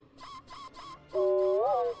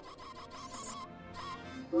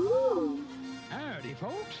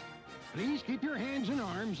folks. Please keep your hands and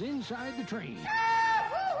arms inside the train.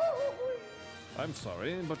 I'm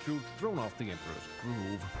sorry, but you've thrown off the Emperor's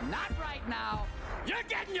groove. Not right now. You're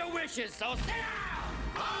getting your wishes, so sit down!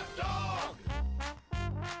 Hot dog!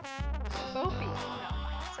 Bopey. No.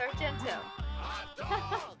 Sargento. Hot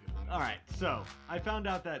dog! Alright, so I found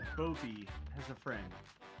out that Bopey has a friend.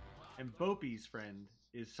 And Bopey's friend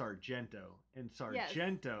is Sargento. And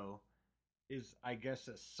Sargento is, I guess,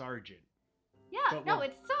 a sergeant. Yeah, But no, what-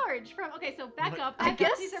 it's Sarge from. Okay, so back up. I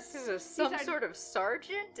guess these this are is some are- sort of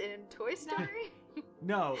sergeant in Toy Story.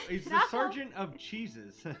 No, he's the Knockoff. sergeant of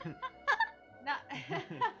cheeses. Not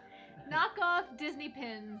knockoff Disney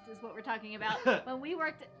pins is what we're talking about. When we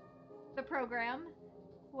worked the program,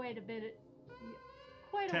 quite a 10.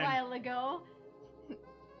 while ago,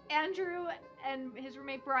 Andrew and his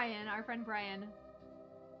roommate Brian, our friend Brian,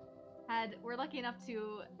 were lucky enough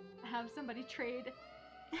to have somebody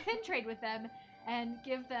pin trade with them and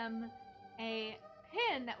give them a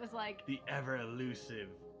pin that was like The ever elusive,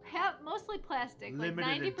 mostly plastic, limited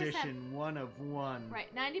like 90%. edition, one of one.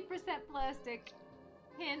 Right, 90% plastic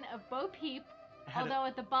pin of Bo Peep, Had a- although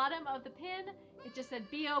at the bottom of the pin, it just said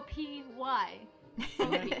B-O-P-Y.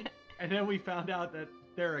 And then we found out that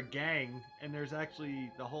they're a gang, and there's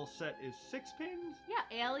actually, the whole set is 6 pins?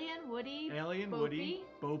 Yeah, Alien, Woody, Alien, Bo Woody, Peep,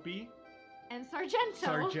 Bopey, and Sargento.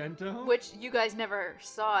 Sargento. Which you guys never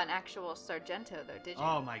saw an actual Sargento, though, did you?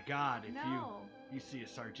 Oh my god, if No. you see a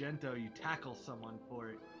Sargento, you tackle someone for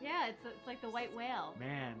it. Yeah, it's like the white whale.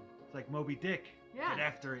 Man, it's like Moby Dick. Yeah. Get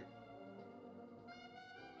after it.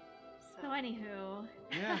 So anywho.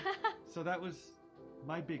 Yeah. So that was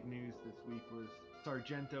my big news this week was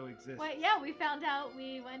Sargento exists. Well, yeah, we found out,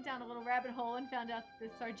 we went down a little rabbit hole and found out that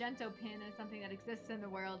the Sargento pin is something that exists in the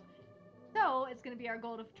world. So, it's going to be our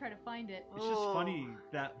goal to try to find it. It's just funny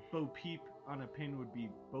that Bo Peep on a pin would be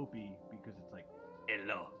Bopey because it's like,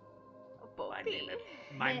 hello, Bopey.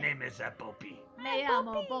 my name is Bopey. Me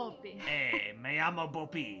amo Bopey. Hey, me llamo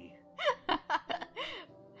Bopey.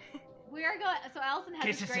 We are going, so Allison had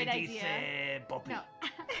this great idea. Bopey? No.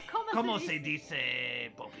 Como se dice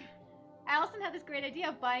Bopey? Allison had this great idea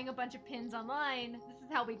of buying a bunch of pins online. This is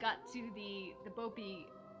how we got to the Bopey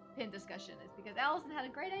pin discussion, is because Allison had a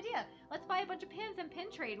great idea. Let's buy a bunch of pins and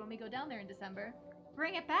pin trade when we go down there in December.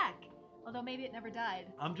 Bring it back. Although maybe it never died.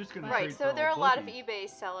 I'm just gonna Right, trade so for there are a all lot of Bopeys. eBay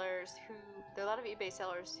sellers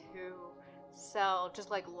who sell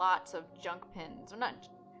just like lots of junk pins. Or not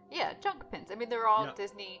junk pins. I mean, they're all Yep.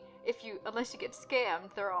 Disney. Unless you get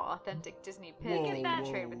scammed, they're all authentic Disney pins Whoa, that you that-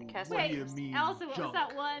 can trade with the cast what do you members. mean, Allison, what was junk?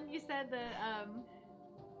 that one? You said the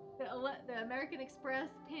American Express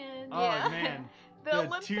pin. Oh Yeah. man, The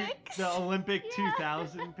Olympics. the Olympic Yeah.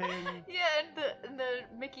 2000 pin. Yeah, and the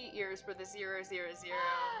Mickey ears for the 000. Yeah.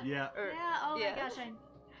 Yeah, oh yeah. my gosh,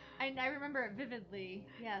 I remember it vividly.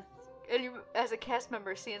 Yes. And you, as a cast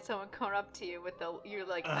member, seeing someone come up to you with you're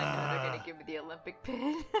like, I know they're gonna give me the Olympic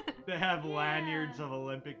pin. They have Yeah. lanyards of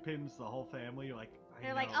Olympic pins. The whole family. You're like,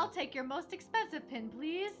 They're like, I'll take your most expensive pin,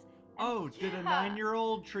 please. Oh, did a Yeah.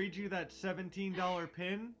 9-year-old trade you that $17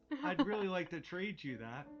 pin? I'd really like to trade you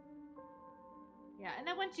that. Yeah, and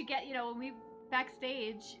then once you get, when we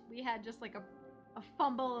backstage, we had just like a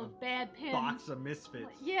fumble of bad pins. Box of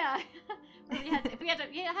misfits. Yeah. you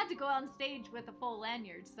had to go on stage with a full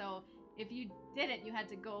lanyard. So if you didn't, you had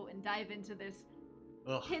to go and dive into this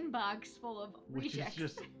Ugh. pin box full of Which rejects. is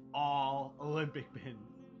just all Olympic pins.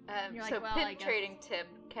 You're So like, well, I pin guess. trading tip: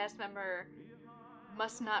 cast member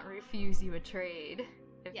must not refuse you a trade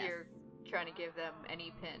if Yes. you're trying to give them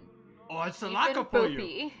any pin. Oh, it's a Even locker for you.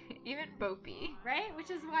 Bopey. Even Bopey. Right?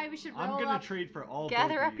 Which is why we should roll I'm gonna up. trade for all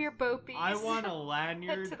Gather up Bopeys. your Bopeys. I want a Head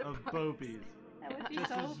lanyard to the of price. Bopeys. That would be Just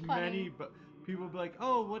so as funny. many, but people will be like,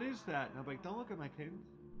 "Oh, what is that?" And I'm like, "Don't look at my pins.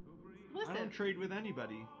 I Listen, don't trade with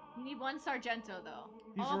anybody. you need one Sargento though.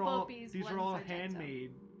 These are all Bopeys, these one are all Sargento.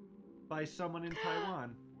 handmade by someone in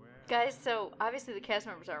Taiwan." Guys, so obviously the cast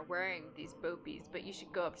members aren't wearing these Bopeys, but you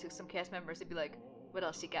should go up to some cast members and be like, "What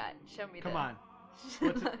else you got? Show me Come the." on.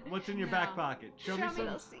 What's in your No. back pocket? Show me Show me some.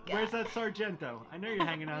 what else you got. Where's that Sargento? I know you're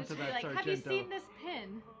hanging on to Just be that like, Sargento. have you seen this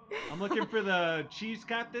pin? I'm looking for the cheese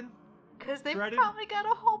captain. Because they Shredded? probably got a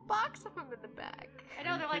whole box of them in the back. I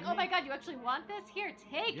know, they're like, kidding oh my me? god, you actually want this? Here,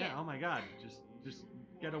 take Yeah. it. Oh my God. Just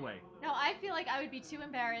get away. No, I feel like I would be too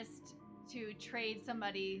embarrassed to trade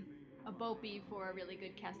somebody a Bopey for a really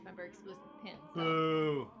good cast member exclusive pin. So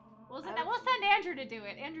Boo. we'll send Andrew to do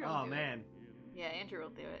it. Andrew will Oh do man. Yeah, Andrew will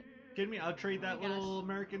do it. Kidding me? I'll trade that Oh my gosh. little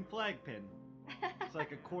American flag pin. It's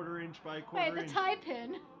like a 1/4 inch by a it. 1/4 Wait, inch. the tie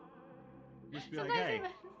pin. Just be like, Sometimes hey.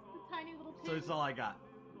 even the tiny little pin. So it's all I got.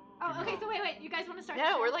 Oh, okay. So wait. You guys want to start? No,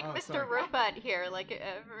 the show? we're like Oh, Mr. sorry. Robot here. Like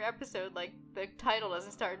every episode, like the title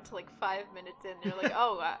doesn't start until like 5 minutes in. You're like,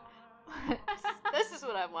 oh, this is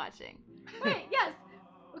what I'm watching. Wait. Yes.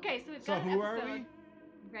 Okay. So we've So got an who are episode.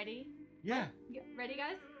 we? Ready? Yeah. Ready,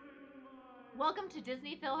 guys? Welcome to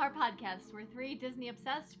Disney Philhar Podcast, where 3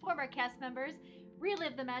 Disney-obsessed former cast members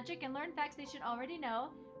relive the magic and learn facts they should already know.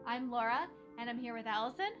 I'm Laura, and I'm here with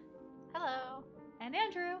Allison Hello. and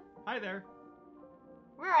Andrew. Hi there.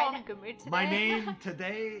 We're all in a good mood today. My name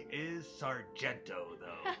today is Sargento,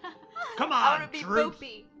 though. Come I on, want to be troops.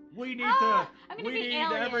 Boopy. We need I'm gonna we be need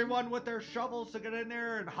Alien. everyone with their shovels to get in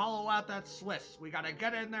there and hollow out that sliss. We gotta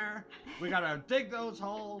get in there. We gotta dig those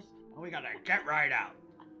holes, and we gotta get right out.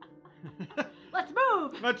 Let's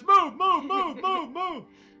move! Let's move.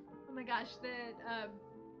 Oh my gosh,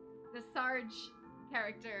 the Sarge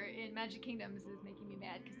character in Magic Kingdoms is making me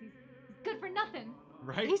mad because he's good for nothing.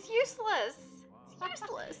 Right? He's useless. He's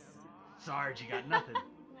useless. Sarge, you got nothing.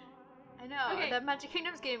 I know. Okay. That Magic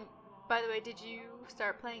Kingdoms game, by the way, did you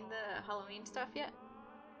start playing the Halloween stuff yet?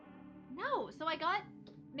 No, so I got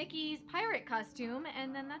Mickey's pirate costume,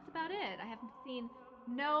 and then that's about it. I haven't seen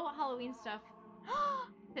no Halloween stuff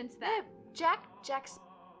since then. Jack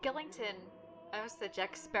Skellington. I almost said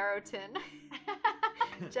Jack Sparrowton.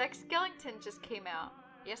 Jack Skellington just came out.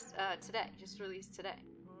 Yes, today. Just released today.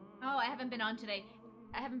 Oh, I haven't been on today.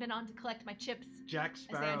 I haven't been on to collect my chips, Jack as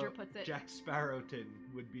Sparrow. Andrew puts it. Jack Sparrowton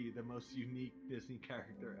would be the most unique Disney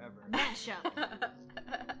character ever. Mashup.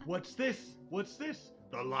 What's this? What's this?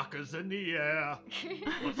 The lockers in the air.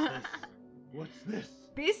 What's this? What's this?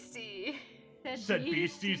 Beastie. Said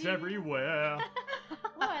beasties everywhere. Oh,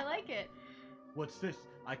 I like it. What's this?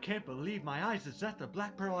 I can't believe my eyes. Is that the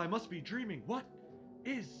Black Pearl? I must be dreaming. What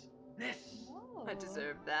is this? I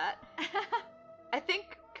deserve that. I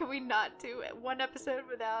think, can we not do one episode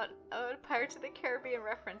without a Pirates of the Caribbean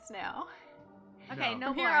reference now? Okay, no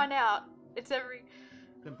From more. here on out, it's every...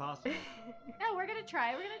 It's impossible. No, we're gonna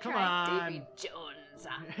try. We're gonna Come try. on. Davy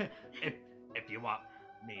Jones. if you want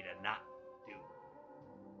me to not do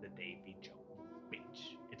the Davy Jones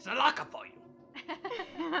speech, it's a locker for you.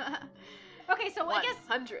 Okay, so I guess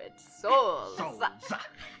 100 souls. Souls.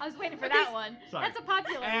 I was waiting for that one. Sorry. That's a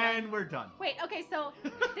popular one. And we're done. Wait, okay, so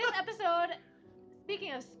this episode,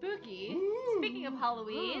 speaking of spooky, speaking of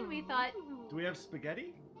Halloween, we thought Do we have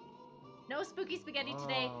spaghetti? no spooky spaghetti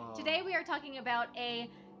today. Oh. Today we are talking about a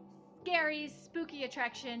scary, spooky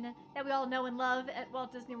attraction that we all know and love at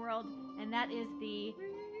Walt Disney World, and that is the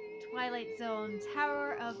Twilight Zone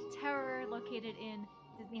Tower of Terror, located in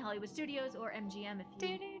Disney Hollywood Studios, or MGM if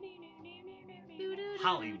you...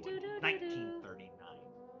 Hollywood, 1939.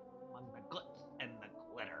 On the glitz and the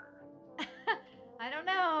glitter. I don't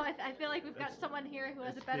know. I feel like we've got That's- someone here who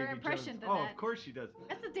has a That's better Davy impression Jones. than Oh, that. of course she does.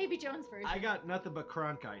 That's the Davy Jones version. I got nothing but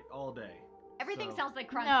Cronkite all day. Everything so- sounds like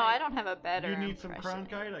Cronkite. No, I don't have a better You need some impression.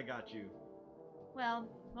 Cronkite? I got you. Well,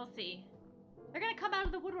 we'll see. They're gonna come out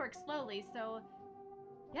of the woodwork slowly, so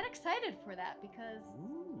get excited for that because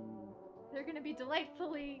Ooh. they're gonna be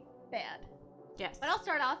delightfully bad. Yes. But I'll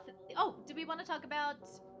start off. Oh, do we want to talk about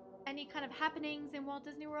any kind of happenings in Walt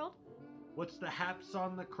Disney World? What's the haps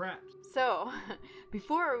on the craps? So,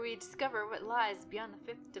 before we discover what lies beyond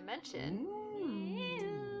the 5th dimension,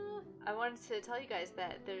 Ew. I wanted to tell you guys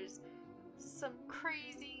that there's some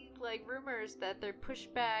crazy, like, rumors that they're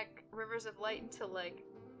pushed back Rivers of Light until, like,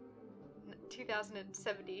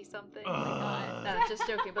 2070 something. Oh my God. No, just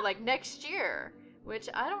joking. But, like, next year, which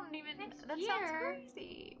I don't even... Next that year? sounds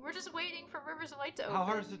crazy. We're just waiting for Rivers of Light to open. How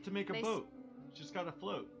hard is it to make a They s- boat? It's just gotta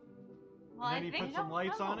float. Well, and I then you think put some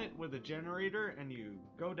lights on know. it with a generator and you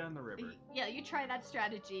go down the river. Yeah, you try that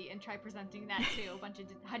strategy and try presenting that to a bunch of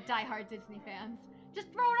die-hard Disney fans.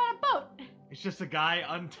 Just throw it on a boat It's just a guy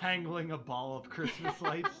untangling a ball of Christmas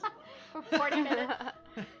lights. for 40 minutes,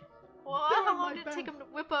 Well, Doing how my long did it take best. them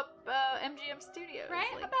to whip up MGM Studios? right?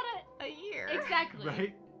 Like, About a year. exactly.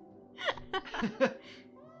 Right?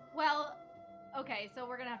 Well, okay, so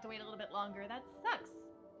we're gonna have to wait a little bit longer. That sucks.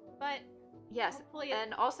 But Yes, hopefully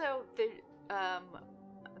and also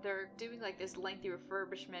they're doing like this lengthy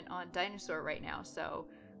refurbishment on Dinosaur right now. So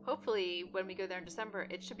hopefully when we go there in December,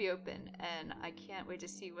 it should be open, and I can't wait to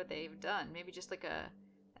see what they've done. Maybe just like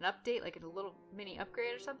an update, like a little mini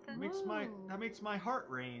upgrade or something. That makes my heart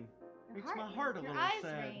rain. Your Makes heart- my heart a your little eyes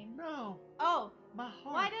sad. rain. No, oh, my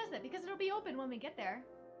heart. why does it? Because it'll be open when we get there.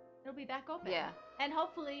 It'll be back open. Yeah, And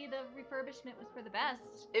hopefully the refurbishment was for the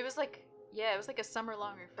best. it was like a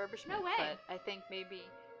summer-long refurbishment. No way. But I think maybe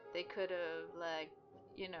they could have like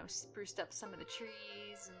spruced up some of the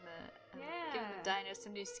trees and given the Yeah. dinos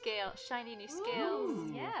some new shiny new scales.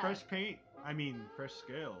 Ooh, Yeah. fresh paint. I mean, fresh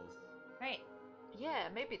scales. Right. Yeah,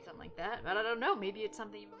 maybe it's something like that, but I don't know. Maybe it's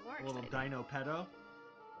something even more A little exciting. dino pedo.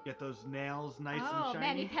 Get those nails nice Oh, and shiny.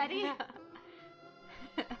 Manny Petty?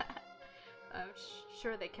 I'm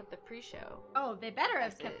sure they kept the pre-show. Oh, they better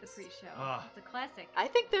have As kept the is. pre-show. Ugh. It's a classic. I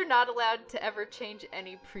think they're not allowed to ever change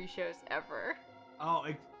any pre-shows ever. Oh,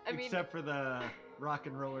 I mean- except for the Rock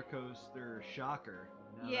and Roller Coaster Shocker.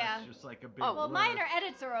 Now Yeah. That's just like a big Oh, Well, blur. minor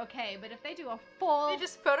edits are okay, but if they do a full... They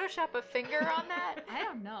just Photoshop a finger on that. I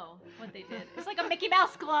don't know what they did. It's like a Mickey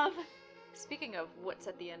Mouse glove. Speaking of what's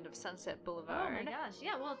at the end of Sunset Oh Boulevard. my gosh.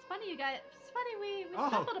 Yeah, well, it's funny you guys... It's funny we Oh,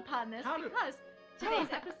 stumbled upon this how did- because today's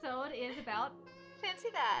episode is about Fancy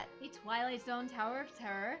that. the Twilight Zone Tower of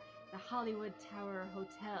Terror, the Hollywood Tower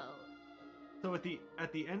Hotel. So at the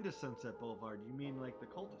end of Sunset Boulevard, you mean like the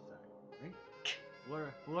cul-de-sac, right?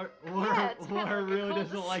 Laura Yeah, it's kinda Laura like a really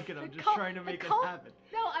doesn't cul-de-sac. like it. I'm The just cul- trying to the make it cul- happen.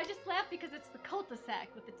 No, I just laughed because it's the cul-de-sac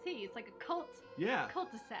with the T. It's like a Yeah,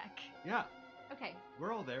 cul-de-sac. yeah, Okay.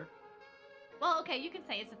 we're all there. Well, okay, you can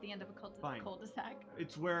say it's at the end of a Fine. cul-de-sac.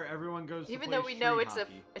 It's where everyone goes to Even play though we know street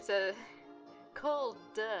it's hockey. a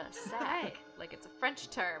cul-de-sac. Right. Like it's a French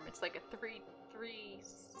term. It's like a three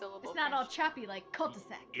syllable. It's not all French. choppy like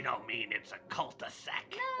cul-de-sac. You don't mean it's a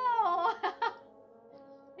cul-de-sac. No!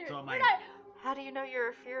 Here, So we're my- not- How do you know you're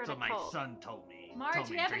a fear in So a my cult? son told me. Marge, told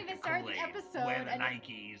we me haven't drink even the started the Kool-Aid, episode, wear the and-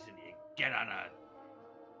 Nikes, and you get on a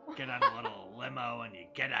little limo, and you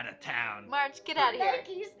get out of town. Marge, get out of here.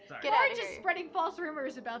 Nikes. Sorry. Get Marge outta is here. spreading false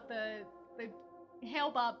rumors about the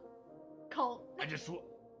Hail Bob cult. I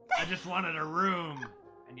just wanted a room,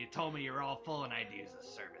 and you told me you're all full, and I'd use the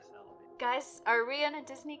service elevator. Guys, are we in a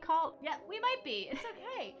Disney cult? Yeah, we might be. It's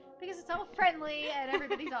okay because it's all friendly and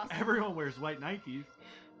everybody's awesome. Everyone wears white Nikes.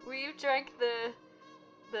 We've drank the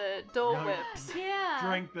Dole No, Whips. Yeah.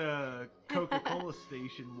 Drank the Coca-Cola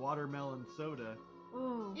station watermelon soda.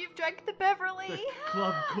 Ooh. You've drank the Beverly. The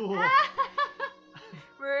Club Cool.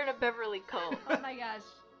 We're in a Beverly cult. Oh my gosh.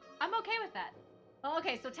 I'm okay with that. Well,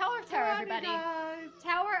 okay, so Tower of Terror, everybody. Guys.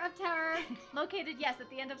 Tower of Terror, located, yes, at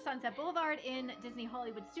the end of Sunset Boulevard in Disney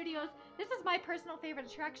Hollywood Studios. This is my personal favorite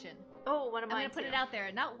attraction. Oh, one of I'm mine gonna put too. it out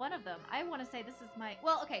there. Not one of them. I want to say this is my,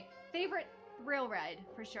 well, okay, favorite thrill ride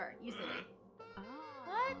for sure, easily. Oh.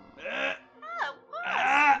 What? Uh, Ah, what?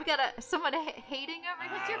 Ah! We got someone hating over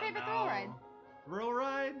here. What's your I don't favorite thrill ride? know. Thrill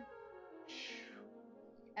ride?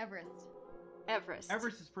 Everest. Everest.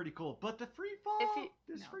 Everest is pretty cool, but the free fall. If you-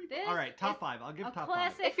 this No, free this All right, top is 5. I'll give a top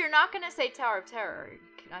classic- 5. If you're not gonna say Tower of Terror,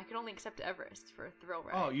 I can only accept Everest for a thrill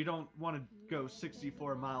ride. Oh, you don't want to go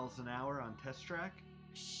 64 miles an hour on test track,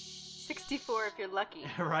 64 if you're lucky.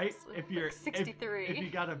 right? It's like If you're 63. if you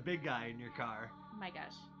got a big guy in your car, Oh my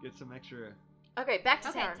gosh. get some extra. Okay, back to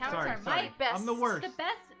Okay, Tower of Tower of Terror. Terror. Sorry, My best- I'm the worst. The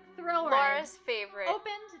best thrill ride. Laura's favorite.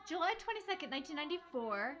 Opened July 22nd,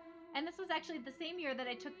 1994, and this was actually the same year that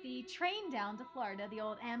I took the train down to Florida, the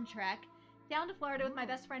old Amtrak, down to Florida with my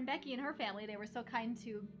best friend Becky and her family. They were so kind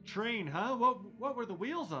to, Train, huh? What were the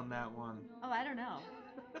wheels on that one? oh, I don't know.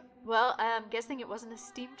 Well, I'm guessing it wasn't a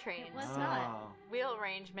steam train. It was so not. Oh. Wheel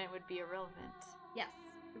arrangement would be irrelevant. Yes,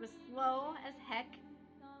 it was slow as heck,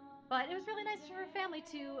 but it was really nice for her family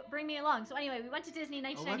to bring me along. So anyway, we went to Disney in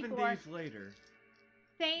 11 1994. days later.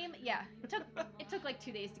 Same, yeah. It took like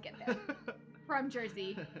 2 days to get there from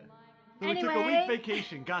Jersey. So we took a Anyway. week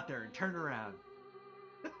vacation, got there, and turned around.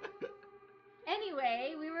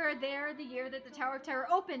 Anyway, we were there the year that the Tower of Terror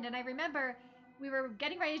opened, and I remember we were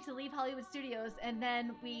getting ready to leave Hollywood Studios, and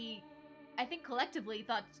then we, I think collectively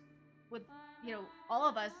thought, with, you know, all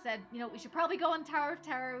of us said, you know, we should probably go on Tower of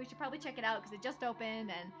Terror, we should probably check it out, because it just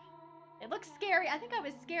opened, and it looks scary. I think I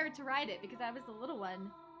was scared to ride it, because I was the little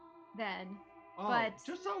one then. Oh, But-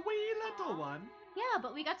 just a wee little one. Yeah,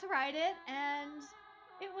 but we got to ride it, and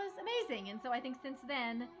it was amazing, and so I think since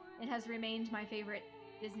then, it has remained my favorite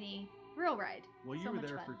Disney thrill ride. Well, you So were much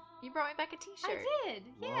there fun. for. You brought me back a T-shirt. I did,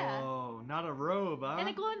 yeah. Whoa, not a robe, huh? And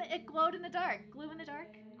it glowed in the dark. Glue in the dark?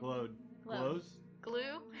 Glowed. Glowed. Glows.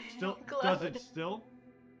 Glue. Still Glowed. does it still?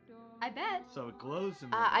 I bet. So it glows in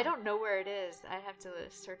the I dark. don't know where it is. I'd have to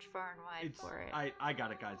search far and wide It's for it. I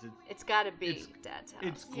got it, guys. It's gotta be it's- Dad's house.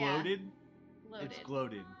 It's Yeah. gloated. Loaded. It's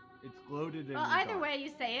gloated. It's gloated in Well, the either dark. way you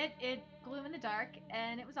say it, it glue in the dark,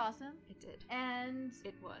 and it was awesome. It did. And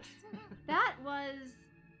It was. that was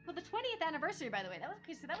for the 20th anniversary, by the way. That was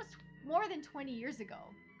okay. So that was more than 20 years ago,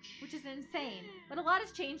 which is insane. But a lot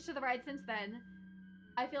has changed to the ride since then.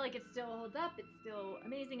 I feel like it still holds up. It's still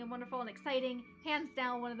amazing and wonderful and exciting. Hands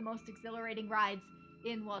down, one of the most exhilarating rides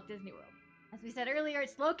in Walt Disney World. As we said earlier,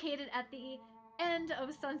 it's located at the end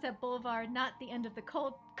of Sunset Boulevard, not the end of the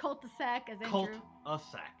cul-de-sac, as Andrew.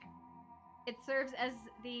 Cult-a-sac. It serves as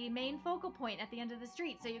the main focal point at the end of the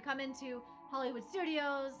street. So you come into Hollywood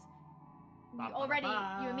Studios,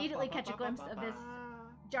 you immediately catch a glimpse of this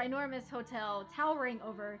ginormous hotel towering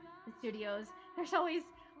over the studios. There's always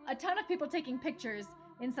a ton of people taking pictures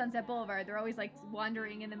in Sunset Boulevard. They're always like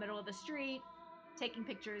wandering in the middle of the street, taking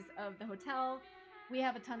pictures of the hotel. We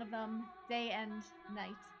have a ton of them, day and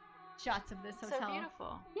night. Shots of this hotel. So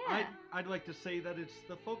beautiful. Yeah. I'd like to say that it's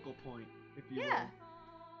the focal point, if you Yeah. will.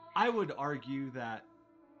 I would argue that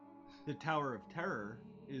the Tower of Terror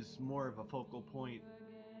is more of a focal point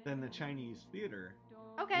than the Chinese theater.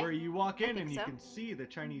 Okay. Where you walk in think and you so. can see the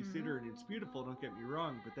Chinese theater and it's beautiful, don't get me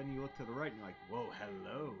wrong, but then you look to the right and you're like, whoa,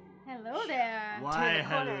 hello. Hello there. Why, the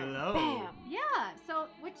corner. hello. Bam. Yeah, so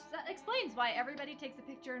which explains why everybody takes a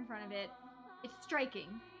picture in front of it. It's striking.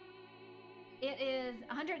 It is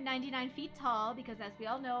 199 feet tall because, as we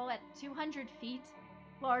all know, at 200 feet,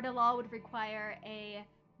 Florida law would require a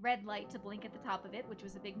red light to blink at the top of it, which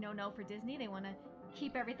was a big no-no for Disney. They want to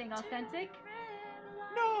keep everything authentic.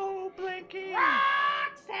 No blinking!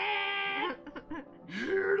 Roxanne!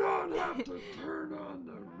 You don't have to turn on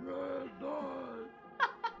the red light.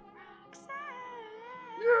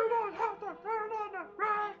 You don't have to turn on the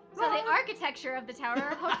red So the architecture of the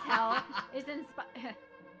Tower Hotel is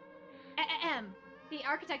The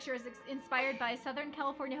architecture is inspired by Southern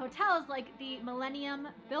California hotels like the Millennium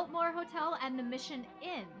Biltmore Hotel and the Mission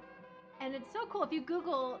Inn. And it's so cool. If you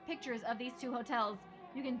Google pictures of these two hotels,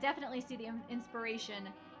 you can definitely see the inspiration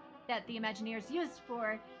that the Imagineers used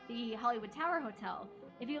for the Hollywood Tower Hotel.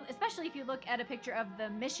 Especially if you look at a picture of the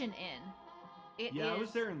Mission Inn, it Yeah, I was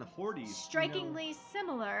is there in the 40s. strikingly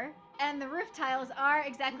similar, and the roof tiles are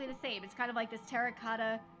exactly the same. It's kind of like this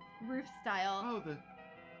terracotta roof style. Oh, the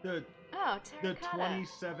Oh, the terracotta.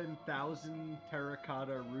 27,000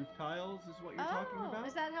 terracotta roof tiles is what you're talking about?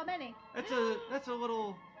 Is that how many? That's a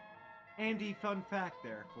little Andy fun fact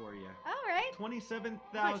there for you. All right.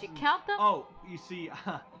 27,000. What, you count them? Oh, you see,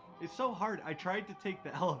 it's so hard. I tried to take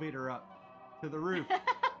the elevator up to the roof,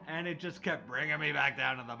 and it just kept bringing me back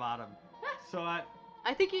down to the bottom. So I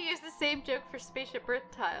think you used the same joke for Spaceship Earth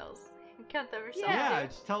tiles. You count them yourself. yeah, too.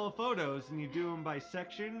 it's telephotos, and you do them by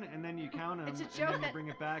section, and then you count them, It's a and joke then you that- bring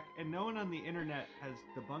it back. And no one on the internet has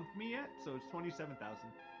debunked me yet, so it's 27,000.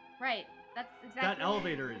 Right. That's exactly That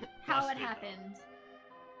elevator is how busted, it though. happened.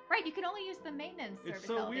 Right, you can only use the maintenance service It's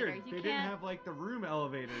so elevator. weird. You They can't... didn't have like the room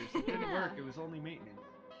elevators. It didn't Yeah. work. It was only maintenance.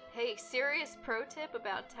 Hey, serious pro tip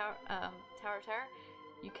about Tower Terror.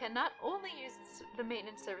 You can not only use the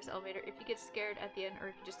maintenance service elevator if you get scared at the end, or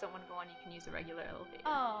if you just don't want to go on, you can use a regular elevator.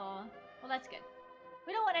 Oh, well, that's good.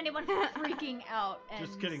 We don't want anyone freaking out and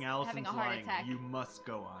Just kidding. having Allison's a heart lying. attack. You must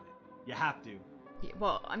go on it. You have to. Yeah,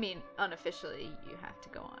 well, I mean, unofficially, you have to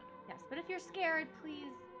go on. Yes, but if you're scared,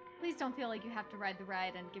 please don't feel like you have to ride the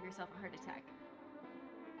ride and give yourself a heart attack.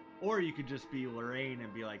 Or you could just be Lorraine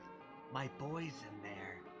and be like, "My boy's in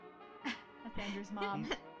there. That's Andrew's mom.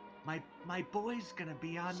 My boy's gonna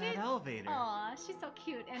be on that She's- elevator. Aw, she's so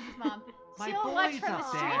cute, Andrew's mom. My She'll watch boy's from the up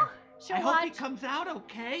street. there. She'll I hope he watch. comes out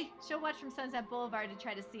okay." She'll watch from Sunset Boulevard to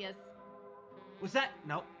try to see us. Was that?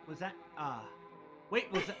 No. Was that?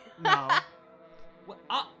 Wait. Was that? No. What?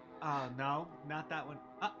 No, not that one.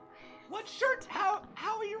 What shirt? How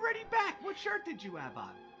are you ready back? What shirt did you have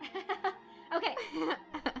on? Okay,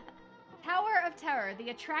 Tower of Terror. The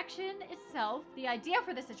attraction itself, the idea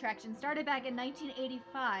for this attraction started back in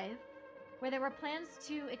 1985, where there were plans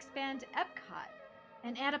to expand Epcot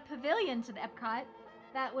and add a pavilion to the Epcot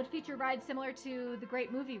that would feature rides similar to the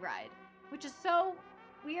Great Movie Ride, which is so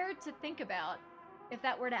weird to think about if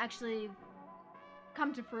that were to actually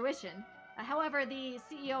come to fruition. However, the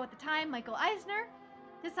CEO at the time, Michael Eisner,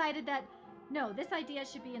 decided that no, this idea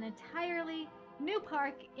should be an entirely new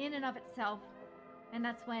park in and of itself, and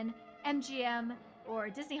that's when MGM, or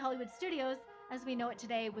Disney Hollywood Studios, as we know it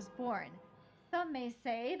today, was born. Some may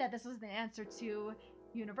say that this was the answer to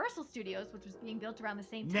Universal Studios, which was being built around the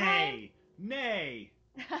same time. Nay.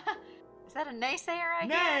 Is that a naysayer, I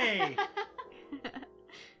Nay.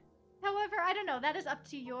 However, I don't know. That is up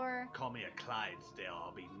to your Call me a Clydesdale.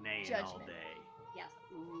 I'll be neighing all Judgment. day. yes.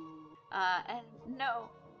 And no,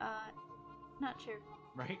 not sure.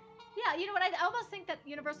 Right? Yeah, you know what? I almost think that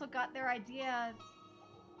Universal got their idea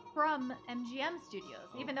from MGM Studios,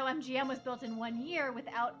 even though MGM was built in 1 year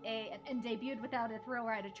and debuted without a thrill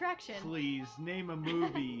ride attraction. Please name a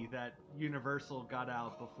movie that Universal got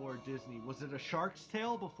out before Disney. Was it A Shark's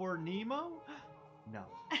Tale before Nemo? No.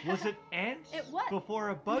 Was it Ants? It was. Before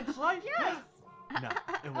A Bug's Life? Yes. No,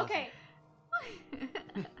 it wasn't. Okay.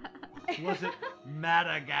 Was it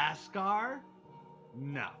Madagascar?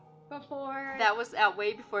 No. Before. That was out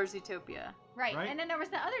way before Zootopia. Right. Right? And then there was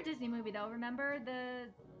the other Disney movie though. Remember the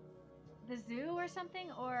zoo or something?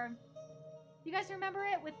 Or you guys remember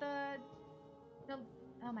it with the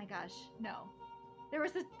Oh my gosh, no. There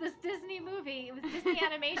was this Disney movie. It was Disney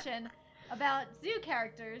animation about zoo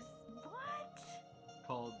characters. What?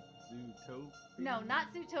 Called Zootopia. No, not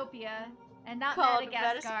Zootopia, and not Called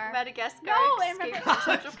Madagascar. Madagascar. No, I Escape remember- from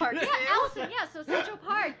Central Park Yeah, Zoo. Allison. Yeah, so Central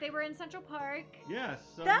Park. They were in Central Park. Yes.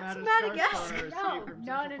 So That's Madagascar. Escape No, from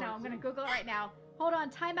no. Central Park I'm gonna Zoo. Google it right now. Hold on,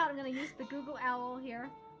 time out. I'm gonna use the Google Owl here.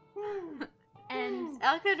 And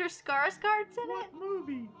Alexander Skarsgård's in it? What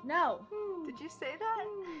movie? no. Did you say that?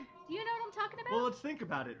 Do you know what I'm talking about? Well, let's think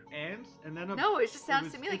about it. Ants, and then a No, it just sounds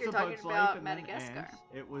was to me like It's you're a talking Bug's Life, about and then Madagascar. Ants.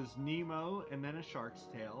 It was Nemo, and then A Shark's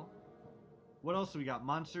Tale. What else do we got?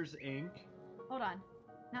 Monsters Inc. Hold on.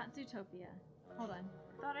 Not Zootopia. Hold on.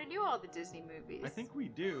 I thought I knew all the Disney movies. I think we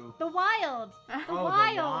do. The Wild. The Oh,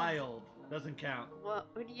 Wild. The Wild doesn't count. What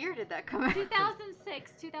year did that come out?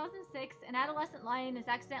 2006, an adolescent lion is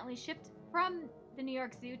accidentally shipped from the New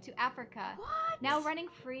York Zoo to Africa. What? Now running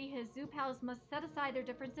free, his zoo pals must set aside their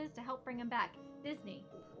differences to help bring him back. Disney.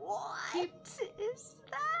 What is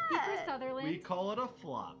Kiefer that? Sutherland. We call it a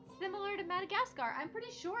flop. Similar to Madagascar. I'm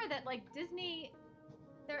pretty sure that like Disney,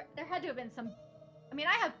 there had to have been some. I mean,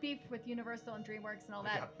 I have beef with Universal and DreamWorks and all I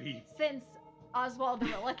that got beef. since Oswald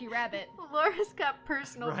and the Lucky Rabbit. Laura's got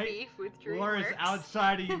personal Right? beef with DreamWorks. Laura's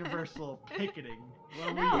outside of Universal picketing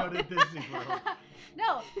when we No. go to Disney World.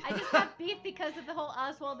 No, I just have beef because of the whole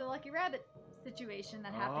Oswald and the Lucky Rabbit situation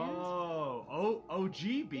that happened. Oh,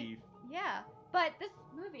 OG beef. Yeah, but this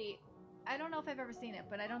movie, I don't know if I've ever seen it,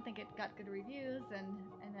 but I don't think it got good reviews, and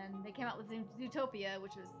then they came out with Zootopia,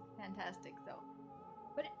 which was fantastic. So,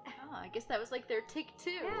 but Oh, I guess that was like their take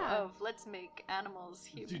two Yeah. of let's make animals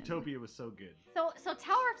human. Zootopia was so good. so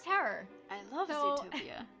Tower of Terror. I love So-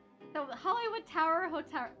 Zootopia. So Hollywood Tower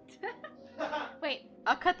Hotel. Wait,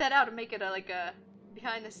 I'll cut that out and make it like a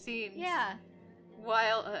behind the scenes. yeah.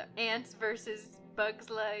 Wild ants versus Bugs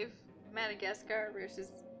Life, Madagascar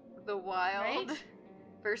versus the Wild Right?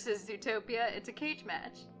 versus Zootopia. It's a cage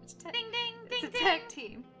match. It's Ding ding it's ding a ding. tag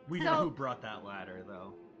team. We So- know who brought that ladder,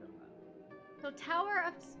 though. So Tower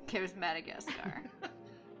of It was Madagascar.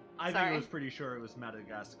 I think Sorry. it was pretty sure it was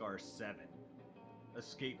Madagascar 7.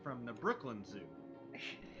 Escape from the Brooklyn Zoo.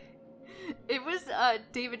 It was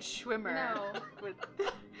David Schwimmer No. with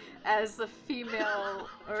as a female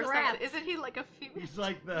or Giraffe. something. Isn't he like a female? He's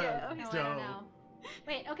like the Yeah, No, I doe. don't know.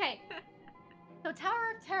 Wait, okay. So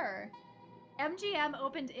Tower of Terror, MGM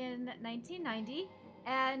opened in 1990,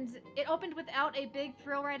 and it opened without a big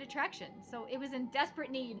thrill ride attraction. So it was in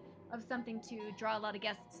desperate need of something to draw a lot of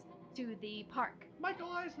guests to the park. Michael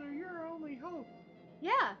Eisner, you're our only hope.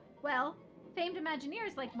 Yeah, well, famed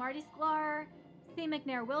Imagineers like Marty Sklar, C.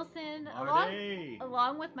 McNair Wilson, Marty.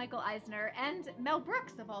 along with Michael Eisner and Mel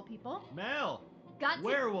Brooks, of all people, Mel. got to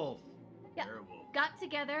Werewolf. Yeah. Werewolf. got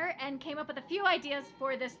together and came up with a few ideas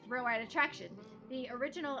for this thrill ride attraction. The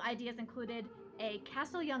original ideas included a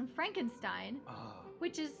Castle Young Frankenstein, Ah,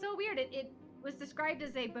 which is so weird. It was described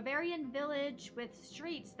as a Bavarian village with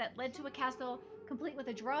streets that led to a castle complete with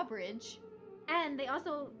a drawbridge. And they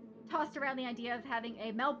also tossed around the idea of having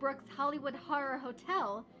a Mel Brooks Hollywood Horror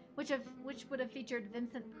Hotel, which would have featured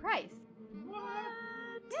Vincent Price. what?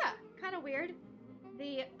 Yeah, kind of weird.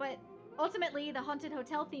 But ultimately, the haunted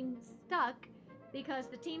hotel theme stuck because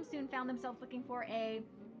the team soon found themselves looking for a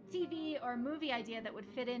TV or movie idea that would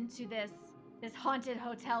fit into this haunted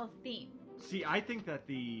hotel theme. See, I think that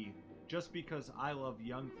just because I love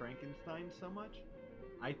Young Frankenstein so much,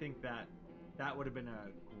 I think that would have been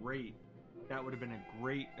a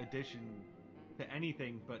great addition to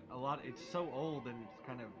anything. But it's so old and it's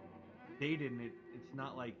kind of dated, and it's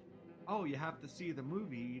not like, oh, you have to see the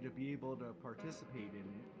movie to be able to participate in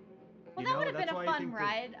it. Well, You that know, would have been that's a why I fun think the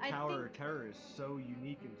ride. I Tower think of Terror is so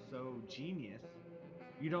unique and so genius.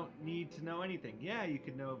 You don't need to know anything. Yeah, you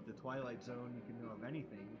can know of the Twilight Zone. You can know of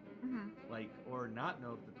anything, Mhm. or not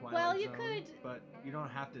know of the Twilight Well, you Zone. could- But you don't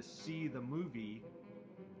have to see the movie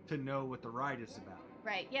to know what the ride is about.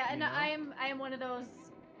 Right. Yeah, and You know? I am one of those.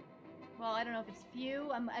 Well, I don't know if it's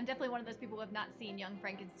few. I'm definitely one of those people who have not seen Young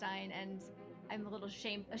Frankenstein, and I'm a little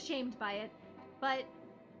ashamed by it. But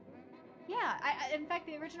yeah, in fact,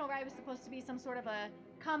 the original ride was supposed to be some sort of a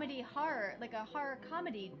comedy horror, like a horror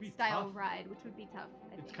comedy It'd be style tough. ride, which would be tough.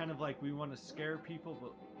 I It's think. kind of like we want to scare people,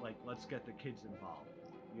 but like let's get the kids involved.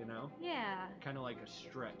 You know, Yeah. kind of like a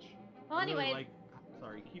stretch. Well, I really anyway.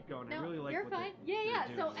 sorry, keep going. No, I really like you're what fine. they're Yeah.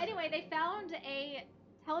 So doing. anyway, they found a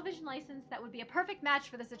television license that would be a perfect match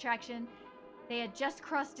for this attraction. They had just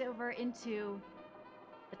crossed over into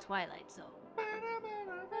the Twilight Zone.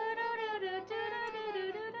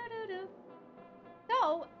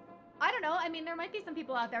 So, I don't know. I mean, there might be some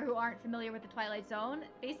people out there who aren't familiar with The Twilight Zone.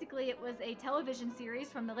 Basically, it was a television series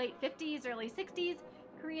from the late 50s, early 60s,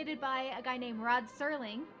 created by a guy named Rod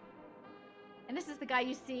Serling. And this is the guy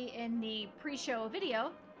you see in the pre-show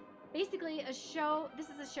video. Basically, this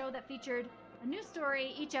is a show that featured a new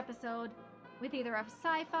story each episode with either a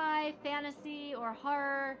sci-fi, fantasy, or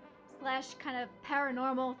horror / kind of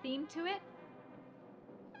paranormal theme to it.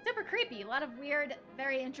 Super creepy. A lot of weird,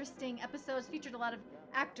 very interesting episodes. Featured a lot of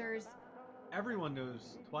actors. Everyone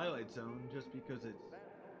knows Twilight Zone just because it's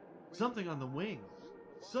something on the wing.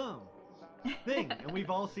 Thing. And we've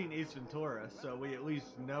all seen Ace Ventura, so we at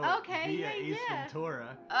least know it via Ace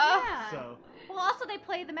Ventura. Yeah. So. Well, also they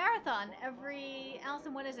play the marathon every...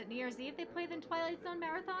 Allison, what is it? New Year's Eve they play the Twilight Zone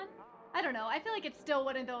marathon? I don't know. I feel like it's still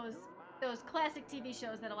one of those classic TV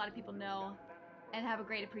shows that a lot of people know and have a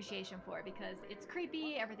great appreciation for because it's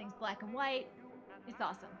creepy, everything's black and white. It's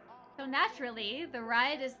awesome. So naturally, the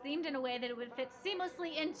ride is themed in a way that it would fit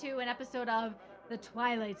seamlessly into an episode of The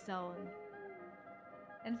Twilight Zone.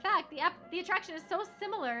 In fact, the attraction is so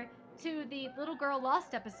similar to the Little Girl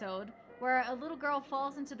Lost episode, where a little girl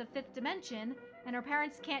falls into the 5th dimension, and her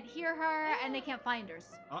parents can't hear her, and they can't find her.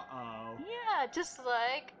 Uh-oh. Yeah, just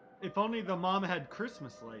like... If only the mom had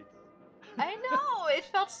Christmas lights. I know! It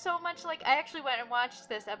felt so much like... I actually went and watched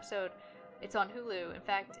this episode. It's on Hulu. In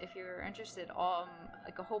fact, if you're interested,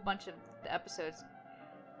 like a whole bunch of the episodes,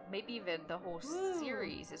 maybe even the whole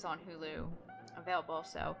series is on Hulu available,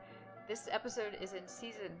 so... This episode is in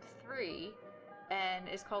season 3 and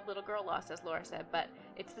is called Little Girl Lost, as Laura said, but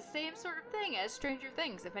it's the same sort of thing as Stranger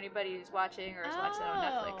Things, if anybody who's watching or has watched that on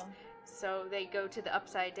Netflix. So they go to the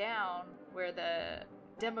Upside Down where the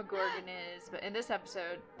Demogorgon is, but in this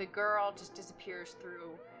episode, the girl just disappears through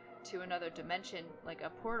to another dimension, like a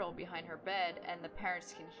portal behind her bed, and the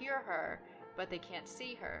parents can hear her, but they can't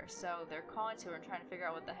see her, so they're calling to her and trying to figure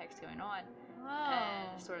out what the heck's going on.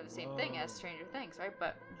 And sort of the same thing as Stranger Things, right?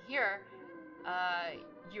 But here,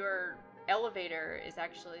 your elevator is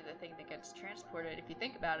actually the thing that gets transported. If you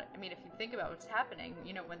think about it, I mean, if you think about what's happening,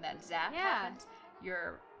 you know, when that zap happens,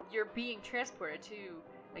 you're being transported to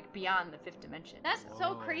like beyond the 5th dimension. That's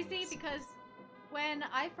so crazy because when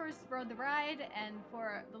I first rode the ride, and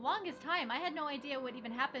for the longest time, I had no idea what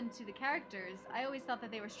even happened to the characters. I always thought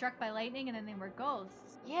that they were struck by lightning and then they were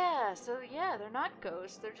ghosts. Yeah, so yeah, they're not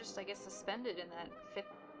ghosts. They're just, I guess, suspended in that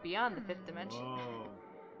beyond the 5th dimension. Whoa.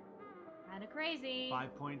 Kinda crazy.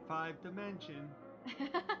 5.5 dimension.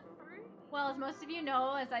 Well, as most of you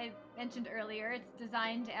know, as I mentioned earlier, it's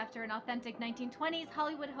designed after an authentic 1920s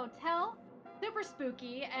Hollywood hotel. Super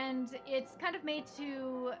spooky, and it's kind of made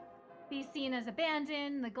to be seen as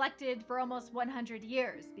abandoned, neglected for almost 100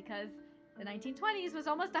 years, because the 1920s was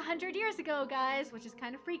almost 100 years ago, guys, which is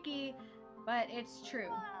kind of freaky, but it's true.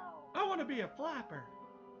 I want to be a flapper.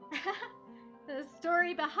 The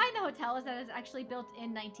story behind the hotel is that it was actually built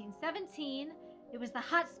in 1917. It was the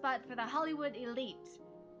hotspot for the Hollywood elite.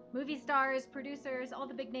 Movie stars, producers, all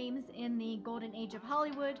the big names in the golden age of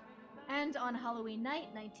Hollywood. And on Halloween night,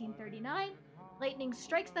 1939, lightning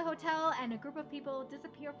strikes the hotel and a group of people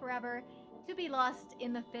disappear forever to be lost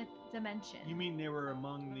in the 5th dimension. You mean they were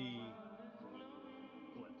among the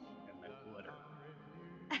glitz and the glitter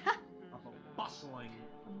of a bustling...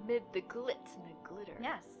 Amid the glitz and the glitter.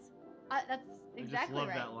 Yes. That's exactly right. I just love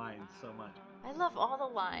right. that line so much. I love all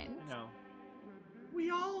the lines. No. We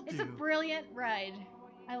all do. It's a brilliant ride.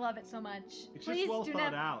 I love it so much. It's Please just well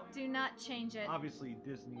thought out. Do not change it. Obviously,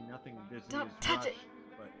 Disney, nothing in Disney Don't is touch rushed, it.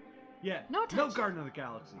 But yeah, No touch it. Garden of the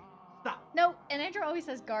Galaxy. Stop. No, and Andrew always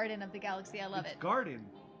says Garden of the Galaxy. I love It's it. Garden,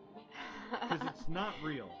 because it's not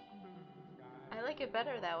real. I like it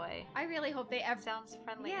better that way. I really hope they ever... Sounds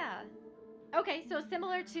friendly. Yeah. Okay, so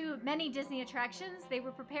similar to many Disney attractions, they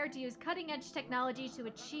were prepared to use cutting-edge technology to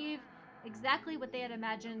achieve exactly what they had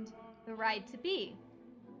imagined the ride to be.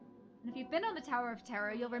 And if you've been on the Tower of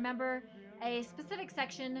Terror, you'll remember a specific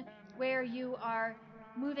section where you are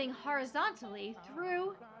moving horizontally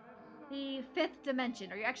through the 5th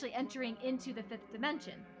dimension, or you're actually entering into the 5th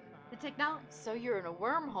dimension. The technology... So you're in a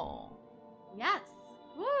wormhole. Yes.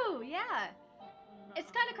 Woo, yeah. It's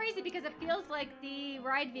kind of crazy because it feels like the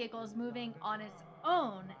ride vehicle is moving on its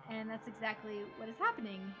own, and that's exactly what is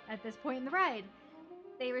happening at this point in the ride.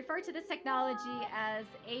 They refer to this technology as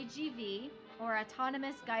AGV, or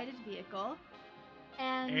Autonomous Guided Vehicle,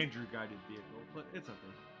 and... Andrew guided vehicle, but it's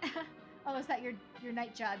okay. Oh, is that your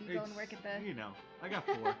night job? You go and work at the... You know, I got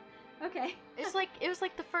 4. Okay. It was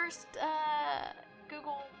like the first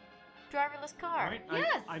Google driverless car. Right?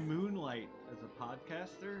 Yes! I moonlight as a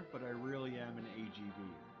podcaster, but I really am an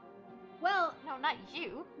AGV. Well, No. not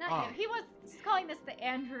you. Not Oh. you. He was calling this the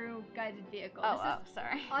Andrew guided vehicle. Oh, This is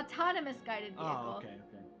sorry. autonomous guided vehicle. Oh, okay.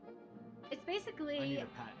 It's I need basically a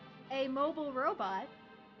pet. a mobile robot.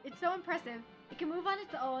 It's so impressive. It can move on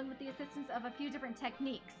its own with the assistance of a few different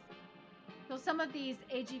techniques. So some of these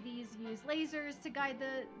AGVs use lasers to guide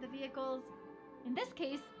the vehicles. In this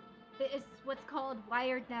case, it's what's called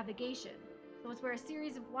wired navigation. So it's where a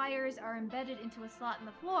series of wires are embedded into a slot in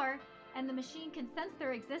the floor, and the machine can sense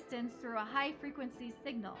their existence through a high-frequency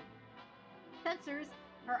signal. Sensors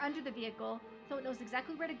are under the vehicle, so it knows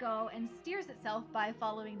exactly where to go and steers itself by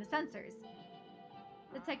following the sensors.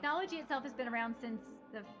 The technology itself has been around since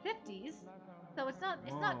the 50s, so it's not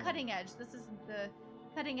Whoa. cutting edge. This is the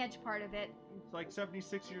cutting edge part of it. It's like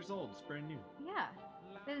 76 years old. It's brand new. Yeah.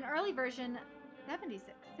 Then an early version,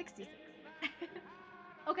 66.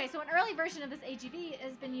 Okay, so an early version of this AGV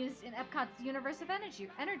has been used in Epcot's Universe of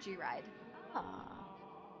Energy ride. Ah.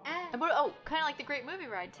 And And kind of like the Great Movie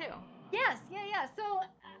Ride too. yes, yeah. So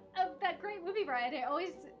of that great movie ride, I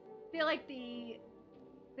always feel like the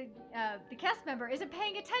cast member isn't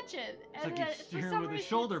paying attention. It's like for he's steering some with his reason-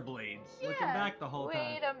 shoulder blades, looking Yeah. back the whole time.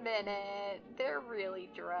 Wait a minute, they're really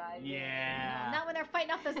driving. Yeah. Not when they're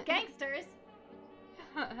fighting off those gangsters.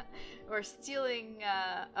 Or stealing.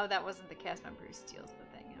 That wasn't the cast member who steals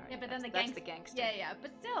the thing. Right? Yeah, but then that's the gangster. Yeah,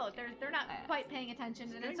 but still, they're not Yeah. quite paying attention.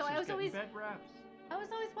 These And so I gangsters was getting always bad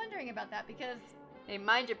raps. wondering about that because Hey,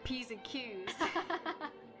 mind your P's and Q's.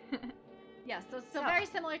 yeah, so So- very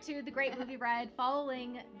similar to the Great Movie Ride,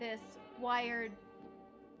 following this wired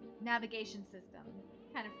navigation system.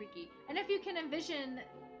 Kind of freaky. And if you can envision,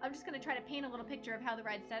 I'm just going to try to paint a little picture of how the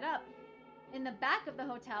ride's set up. In the back of the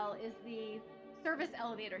hotel is the service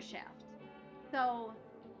elevator shaft. So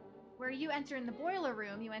where you enter in the boiler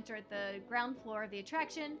room, you enter at the ground floor of the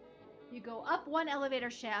attraction, you go up one elevator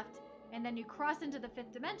shaft, and then you cross into the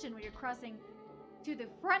fifth dimension where you're crossing to the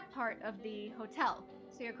front part of the hotel.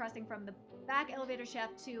 So you're crossing from the back elevator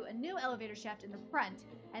shaft to a new elevator shaft in the front.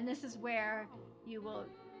 And this is where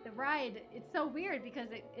the ride, it's so weird because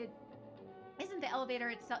it isn't the elevator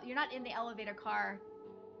itself. You're not in the elevator car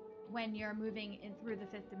when you're moving in through the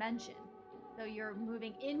fifth dimension. So you're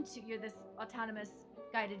this autonomous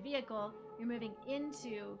guided vehicle, you're moving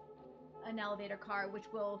into an elevator car which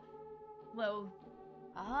will flow.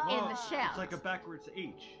 Ah. In the shaft. It's like a backwards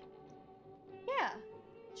H, Yeah,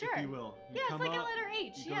 sure. if you will. You Yeah, it's come like a up, letter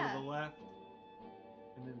H, you yeah. go to the left,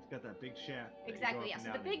 and then it's got that big shaft. that you go Exactly, up yeah. and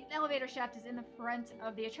So the down big elevator shaft is in the front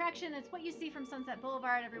of the attraction. It's what you see from Sunset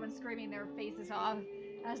Boulevard, everyone screaming their faces off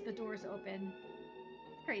as the doors open.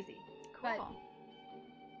 It's crazy. Cool. But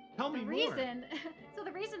Tell me the more. reason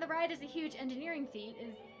the reason the ride is a huge engineering feat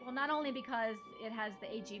is, well, not only because it has the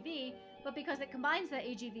AGV, but because it combines the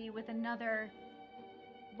AGV with another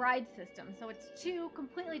ride system. So it's two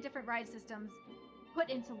completely different ride systems put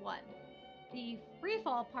into one. The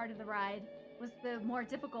freefall part of the ride was the more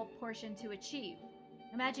difficult portion to achieve.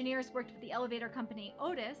 Imagineers worked with the elevator company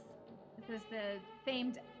Otis. This is the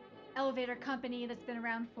famed elevator company that's been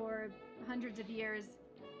around for hundreds of years.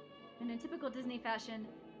 And in typical Disney fashion,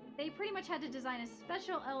 they pretty much had to design a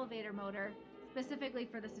special elevator motor specifically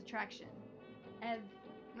for this attraction. And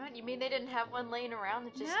What, you mean they didn't have one laying around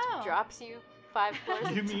that just No. drops you 5 floors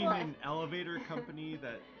You into mean one? an elevator company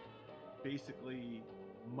that basically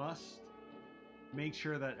must make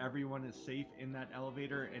sure that everyone is safe in that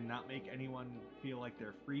elevator and not make anyone feel like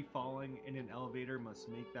they're free falling in an elevator, must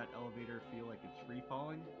make that elevator feel like it's free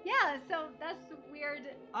falling? yeah, so that's weird.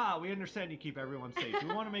 We understand you keep everyone safe.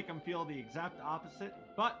 We want to make them feel the exact opposite,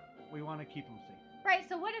 but we want to keep them safe. Right,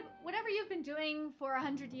 so whatever you've been doing for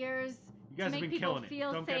 100 years You guys to have make been people killing it.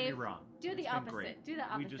 feel Don't safe, get me wrong. do the It's been opposite. great. Do the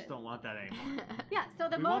opposite. We just don't want that anymore. Yeah, so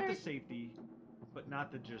the We motor. want the safety, but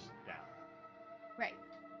not the just down. Right.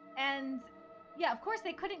 And yeah, of course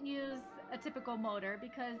they couldn't use a typical motor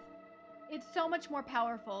because it's so much more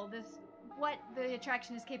powerful. What the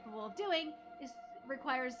attraction is capable of doing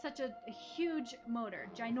requires such a huge motor,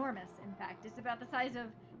 ginormous in fact. It's about the size of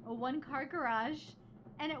a one-car garage,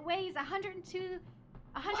 and it weighs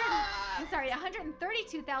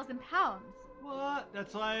 132,000 pounds. What?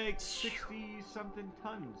 That's like 60-something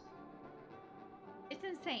tons. It's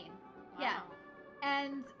insane. Yeah. Wow.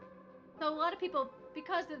 And so a lot of people,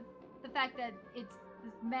 because of the fact that it's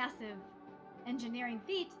this massive engineering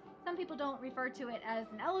feat, some people don't refer to it as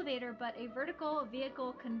an elevator, but a vertical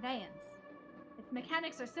vehicle conveyance. Its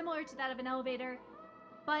mechanics are similar to that of an elevator,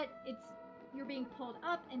 but you're being pulled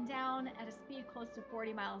up and down at a speed close to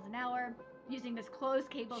 40 miles an hour using this closed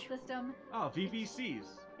cable system. Oh, VVCs.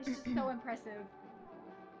 It's just so impressive.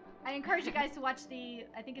 I encourage you guys to watch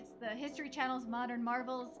I think it's the History Channel's Modern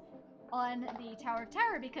Marvels. on the Tower of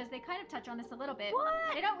Terror because they kind of touch on this a little bit. What?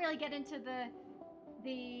 They don't really get into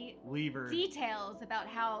the Levers. details about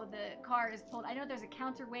how the car is pulled. I know there's a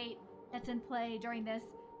counterweight that's in play during this.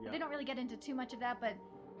 But Yeah. they don't really get into too much of that, but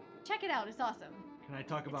check it out. It's awesome. Can I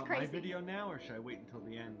talk It's about my crazy. video now, or should I wait until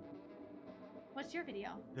the end? What's your video?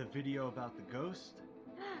 The video about the ghost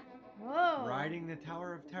Whoa. riding the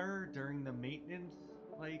Tower of Terror during the maintenance,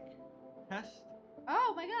 test.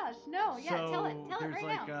 Oh my gosh. No. Yeah. So Tell it there's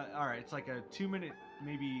right now. all right, it's like a 2-minute,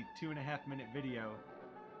 maybe 2.5-minute video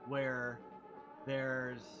where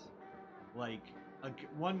there's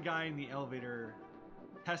one guy in the elevator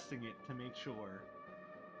testing it to make sure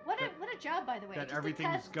What a job, by the way. that just to everything's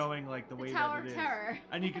test going the the way Tower that it of is. Terror.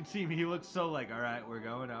 And you can see him, he looks so all right, we're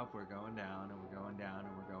going up, we're going down, and we're going down, and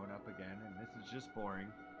we're going up again, and this is just boring.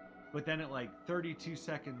 But then at 32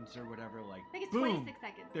 seconds or whatever, I think it's boom, 26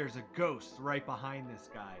 seconds. there's a ghost right behind this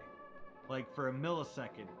guy. For a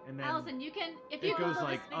millisecond. And then Allison, you can, if you it goes Google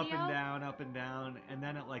this up video, and down, and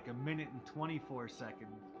then at 1 minute and 24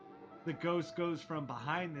 seconds, the ghost goes from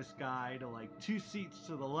behind this guy to 2 seats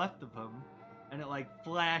to the left of him, and it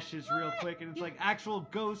flashes real quick, and it's actual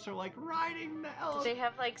ghosts are riding the Did elevator. they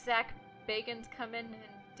have Zach Bagans come in and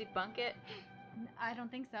debunk it? I don't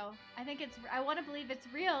think so. I think I want to believe it's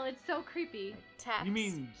real. It's so creepy. Taps. You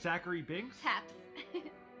mean Zachary Binks? Taps.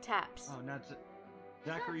 Taps? Oh, not It's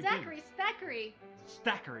Zachary not Zachary. Binks.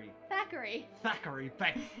 Thackeray. Thackeray. Thackeray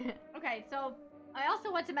Binks. Okay, so I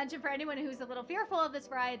also want to mention for anyone who's a little fearful of this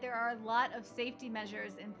ride, there are a lot of safety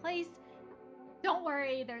measures in place. Don't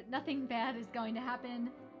worry, nothing bad is going to happen.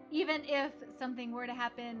 Even if something were to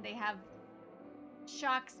happen, they have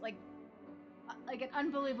shocks, like an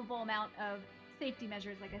unbelievable amount of safety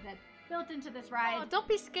measures, like I said, built into this ride. Oh, don't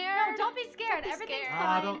be scared. No, don't be scared. Don't be Everything's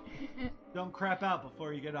scared. fine. Don't crap out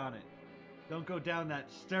before you get on it. Don't go down that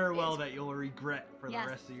stairwell that you'll regret for Yes.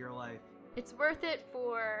 the rest of your life. It's worth it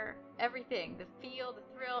for everything. The feel, the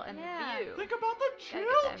thrill, and Yeah. the view. Think about the Gotta get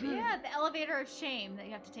that children. Yeah, the elevator of shame that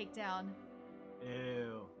you have to take down.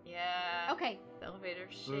 Ew. Yeah. Okay, The elevator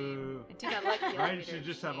of shame. Boo. I do not like the elevator Ryan should of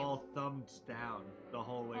just shame. have all thumbs down the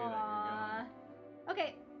whole way Aw. that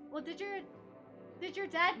Okay, well, did your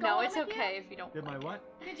dad go No, on it's with okay if you don't you're going. Did my like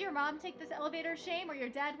what? Did your mom take this elevator of shame, or your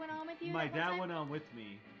dad went on with you? My at one dad time? went on with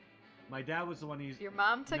me. My dad was the one who's. it. Your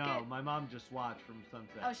mom took no, it? my mom just watched from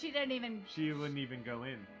sunset. Oh, she didn't even. She wouldn't even go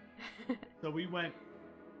in. So we went,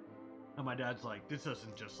 and my dad's like, "This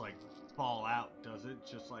doesn't just fall out, does it?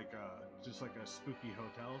 Just like a spooky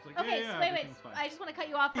hotel." It's like, Okay, yeah, so wait. everything's fine. I just want to cut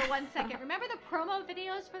you off for 1 second. Remember the promo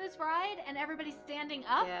videos for this ride, and everybody standing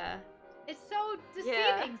up? Yeah. It's so deceiving.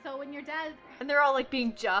 Yeah. So when your dad, And they're all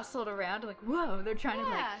being jostled around, whoa, they're trying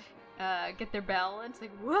yeah, to get their balance,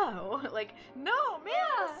 whoa, no, man,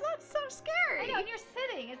 Yeah. that's so I scary. know, and you're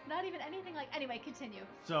sitting. It's not even anything like. Anyway, continue.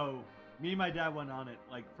 So me and my dad went on it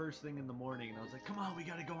first thing in the morning, and I was like, "Come on, we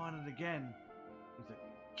gotta go on it again." He's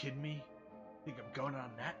like, "Kidding me? Think I'm going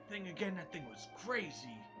on that thing again? That thing was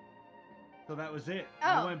crazy." So that was it.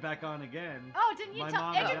 I Oh. went back on again. Oh, didn't you My tell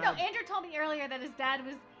mom Andrew? and No, dad- Andrew told me earlier that his dad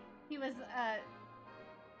was. He was.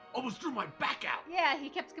 Almost threw my back out. Yeah, he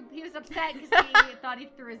was upset because he thought he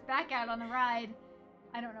threw his back out on the ride.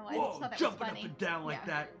 I don't know. I just Whoa, thought that was jumping funny. up and down like Yeah.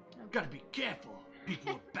 that. Gotta be careful.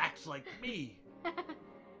 People with backs like me.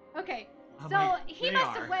 Okay, I'm so like, he "They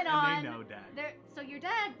must are, have went and on. They know, Dad. So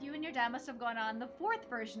you and your dad must have gone on the 4th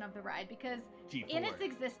version of the ride because T4. in its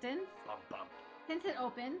existence, Bum, bum. since it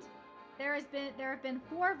opened, there have been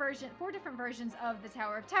four different versions of the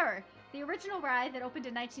Tower of Terror. The original ride that opened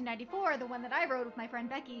in 1994, the one that I rode with my friend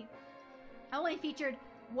Becky, only featured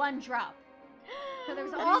one drop. So there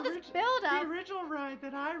was And all the this build up. The original ride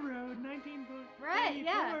that I rode, 1994, Right,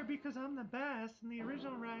 yeah. because I'm the best, and the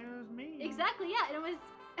original ride was me. Exactly, yeah, and it was.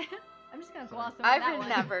 I'm just gonna gloss over I've that ridden one.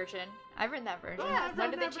 that version. I've ridden that version. Yeah, I've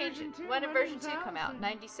when ridden did they that change version it? too. When did My version name's 2 come out? Allison.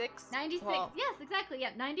 96? 96. Well, Yes, exactly. Yeah,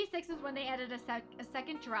 96 is when they added a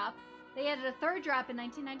second drop. They added a third drop in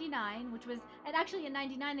 1999, which was, and actually in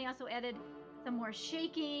 99 they also added some more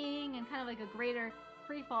shaking and kind of like a greater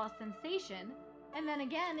free fall sensation. And then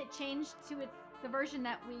again, it changed to the version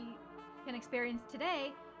that we can experience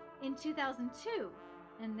today in 2002.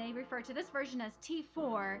 And they refer to this version as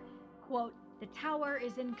T4, quote, "The tower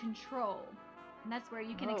is in control." And that's where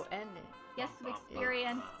you can guests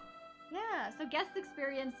experience. Yeah, so guests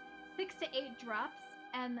experience 6 to 8 drops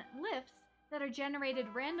and lifts that are generated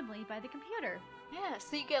randomly by the computer. yeah,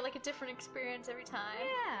 so you get a different experience every time.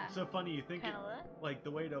 Yeah. So funny, you think Kind it, of like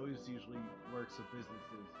the way it always usually works with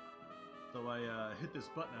businesses. So I hit this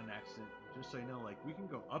button on accident, just so you know, we can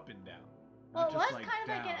go up and down. Well, it Not was just, kind of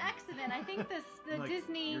like an down. accident. I think the Like,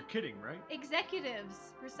 Disney You're kidding, right?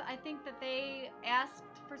 executives, I think that they asked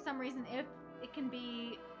for some reason if it can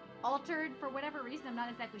be altered for whatever reason. I'm not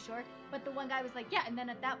exactly sure. But the one guy was like, yeah, and then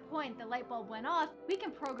at that point the light bulb went off. We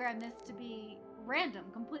can program this to be random,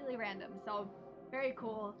 completely random. So very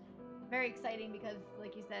cool, very exciting because,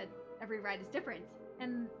 like you said, every ride is different.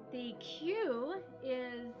 And the queue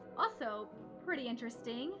is also pretty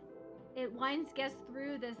interesting. It winds guests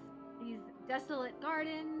through these desolate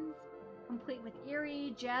gardens, complete with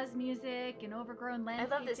eerie jazz music and overgrown I landscaping.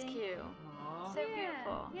 love this queue. Aw. So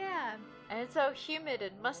beautiful. Yeah. And it's so humid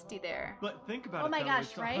and musty there. But think about Oh it, my though. gosh,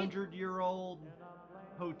 It's a right? 100-year-old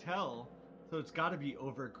hotel, so it's got to be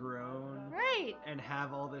overgrown Right. and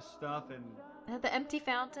have all this stuff. And The empty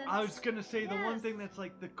fountains. I was gonna say the one Yes. thing that's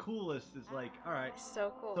like the coolest is like, all right,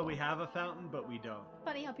 So cool. so we have a fountain, but we don't.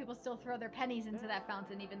 Funny how people still throw their pennies into that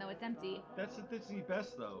fountain even though it's empty. That's the Disney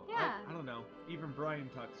best, though. Yeah. I don't know. Even Brian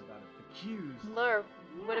talks about it. The queues. Laura,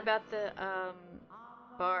 what Yeah. about the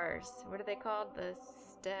bars? What are they called? The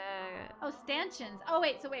Oh, stanchions. Oh,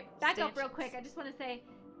 wait, back up real Stanchions. quick. I just want to say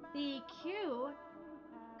the queue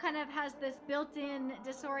kind of has this built-in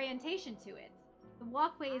disorientation to it. The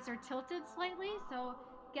walkways are tilted slightly, so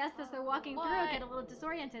guests as they're walking through What? get a little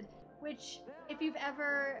disoriented, which if you've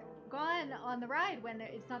ever gone on the ride when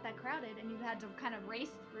it's not that crowded and you've had to kind of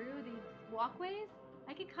race through these walkways,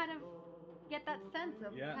 I could kind of get that sense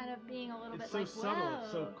of Yeah. kind of being a little It's bit so like, subtle. whoa.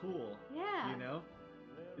 It's so cool. Yeah. You know?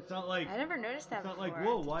 It's not like I never noticed that it's not before. like, I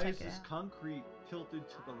whoa, have to why check is it this out. concrete tilted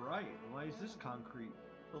to the right? And why is this concrete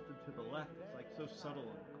tilted to the left? It's like so subtle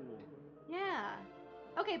and cool. Yeah.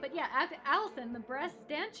 Okay, but yeah, Allison, the breast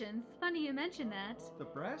stanchions, funny you mentioned that. The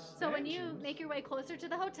breast. So when you stanchions? make your way closer to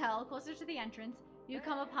the hotel, closer to the entrance, you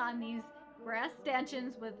come upon these brass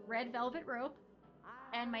stanchions with red velvet rope.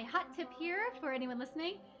 And my hot tip here for anyone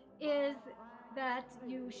listening is that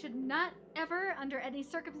you should not ever, under any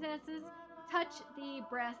circumstances, touch the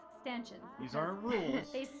brass stanchions. These because aren't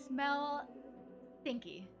rules. They smell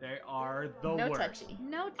stinky. They are the No worst. touchy.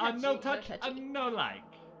 No I'm touchy, no touch. touchy. I'm no like.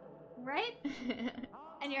 right?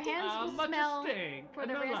 And your hands will much smell stink. for I'm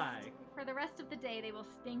the no rest like. for the rest of the day. They will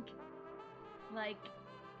stink like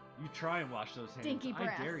You try and wash those hands. Stinky I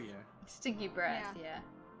breath. dare you. Stinky breath, yeah.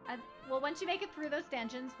 well, once you make it through those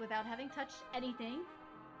stanchions without having touched anything,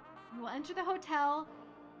 you will enter the hotel,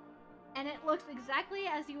 and it looks exactly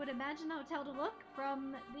as you would imagine the hotel to look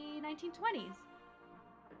from the 1920s.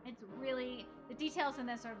 It's really, the details in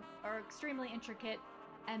this are extremely intricate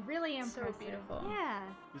and really So impressive. beautiful. Yeah.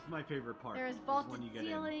 This is my favorite part. There's is vaulted when you get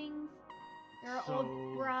ceilings. There are so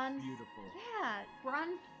old bronze. beautiful. Yeah,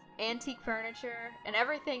 bronze. Antique furniture and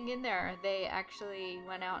everything in there. They actually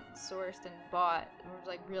went out and sourced and bought. It was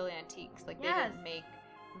like really antiques. Like Yes. they didn't make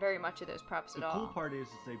very much of those props The at cool all. part is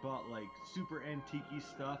they bought like super antique-y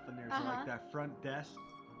stuff, and there's Uh-huh. like that front desk,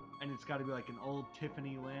 and it's got to be like an old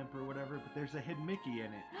Tiffany lamp or whatever. But there's a hidden Mickey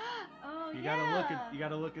in it. Oh, You yeah.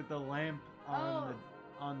 gotta look at the lamp Oh.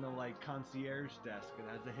 on the like concierge desk. It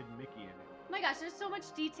has a hidden Mickey in it. Oh my gosh, there's so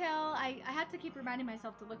much detail. I had to keep reminding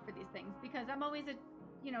myself to look for these things because I'm always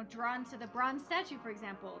drawn to the bronze statue, for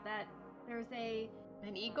example. That there's a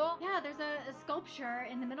An eagle? there's a sculpture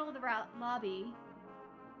in the middle of the lobby.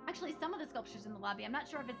 Actually, some of the sculptures in the lobby. I'm not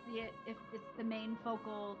sure if it's the main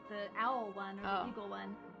focal, the owl one or Oh. the eagle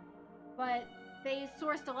one, but they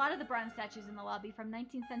sourced a lot of the bronze statues in the lobby from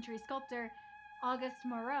 19th century sculptor Auguste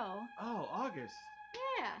Moreau. Oh, August.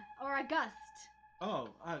 Yeah, or Auguste. Oh,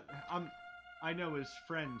 I know his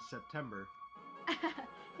friend September.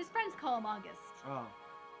 His friends call him August. Oh,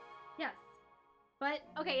 Yes. But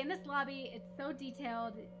okay, in this lobby, it's so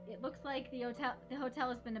detailed. It looks like the hotel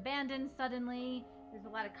has been abandoned suddenly. There's a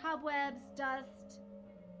lot of cobwebs, dust,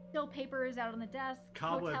 still papers out on the desk.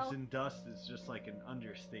 cobwebs Hotel- and dust is just like an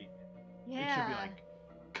understatement. yeah. It should be like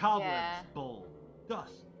cobwebs, Yeah. bold,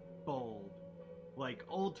 dust, bold, like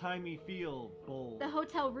old-timey feel, bold, the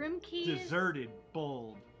hotel room keys. deserted,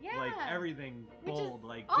 bold, Yeah. like everything Which is bold.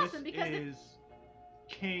 Like awesome this because it- is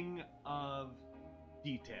king of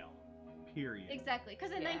detail. Period. Exactly,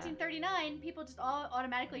 because in Yeah. 1939, people just all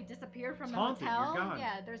automatically disappeared from It's the haunted, you're hotel. gone.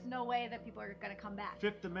 Yeah, there's no way that people are gonna come back.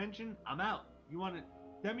 Fifth dimension, I'm out. You want it?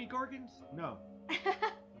 Demigorgons? No.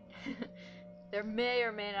 There may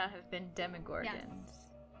or may not have been demigorgons.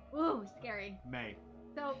 Ooh, scary. May.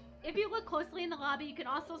 So, if you look closely in the lobby, you can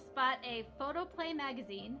also spot a Photoplay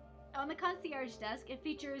magazine. On the concierge desk, it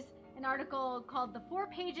features an article called The 4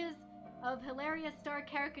 Pages of Hilarious Star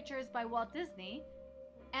Caricatures by Walt Disney.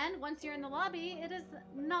 And once you're in the lobby, it is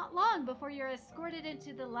not long before you're escorted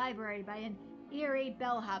into the library by an eerie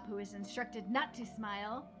bellhop who is instructed not to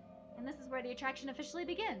smile. And this is where the attraction officially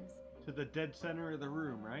begins. to the dead center of the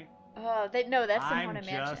room, right? Oh, no, that's the I'm Haunted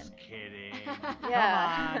Mansion. just kidding.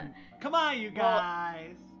 Yeah. Come on, you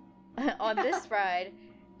guys. On this ride,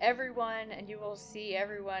 everyone, and you will see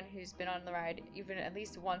everyone who's been on the ride, even at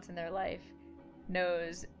least once in their life,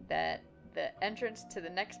 knows that the entrance to the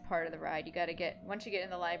next part of the ride, you gotta get, once you get in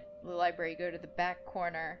the library, you go to the back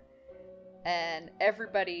corner, and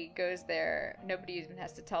everybody goes there. Nobody even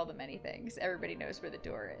has to tell them anything, 'cause everybody knows where the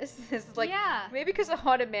door is. This is like, Yeah. maybe because a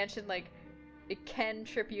Haunted Mansion, like, it can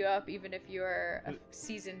trip you up even if you're a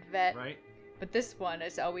seasoned vet. Right? But this one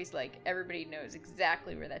is always like, everybody knows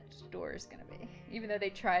exactly where that door is gonna be, even though they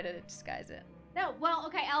try to disguise it. No, well,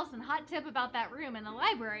 okay, Allison, hot tip about that room in the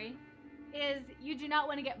library is you do not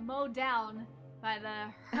want to get mowed down by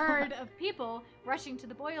the herd of people rushing to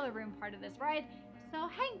the boiler room part of this ride. So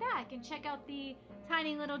hang back and check out the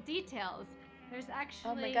tiny little details. There's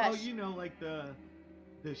actually... Oh my gosh. Oh, you know, like the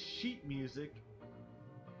sheet music.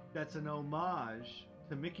 That's an homage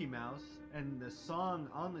to Mickey Mouse, and the song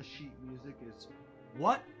on the sheet music is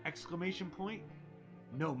what? Exclamation point.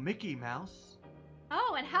 No Mickey Mouse.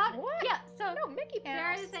 Oh, and how... What? Yeah, so No, Mickey there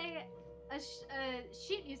Mouse. is a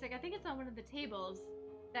sheet music, I think it's on one of the tables,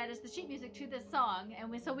 that is the sheet music to this song, and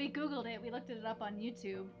we Googled it, we looked it up on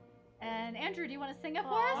YouTube. And Andrew, do you want to sing it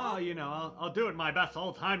for us? Oh, you know, I'll do it in my best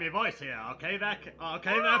old-timey voice here. Okay, there,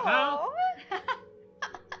 pal.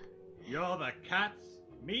 You're the cat's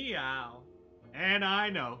meow, and I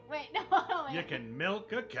know Wait, no, wait. you can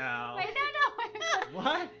milk a cow. Wait, no.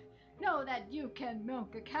 What? Know that you can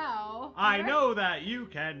milk a cow. I Right? know that you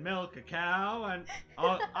can milk a cow, and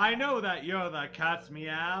I know that you're the cat's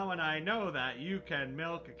meow, and I know that you can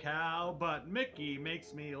milk a cow, but Mickey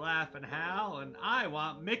makes me laugh and howl, and I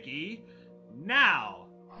want Mickey now.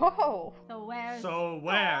 Oh. So where's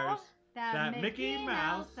that Mickey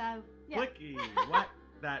Mouse Yeah. flicky, what?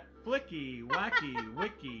 That flicky, wacky,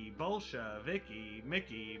 wicky, Bolsheviki,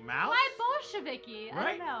 Mickey Mouse? Why Bolsheviki? I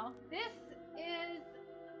Right? don't know. This is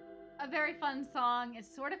a very fun song. It's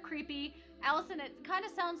sort of creepy. Allison, it kind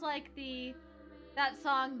of sounds like that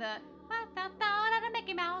song, the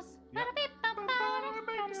Mickey Mouse. Yep.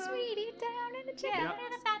 Sweetie down in the Yeah.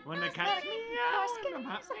 chimney. When the cat's meow, and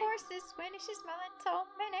the The horses when she's smelling told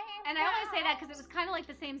me name. And I only say that because it was kind of like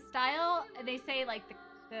the same style. They say like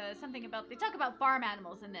the something about, they talk about farm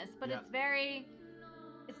animals in this, but Yeah. it's very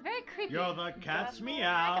creepy. You're the cat's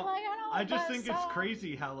meow. I just think it's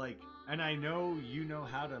crazy how, like, and I know you know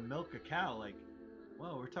how to milk a cow, like,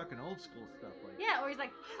 whoa, we're talking old school stuff, like, Yeah, or he's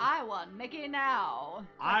like, I want Mickey now.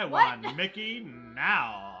 I What? want Mickey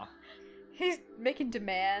now. He's making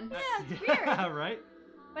demand. Yeah, it's weird. Right?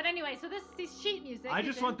 But anyway, so this is sheet music. I He's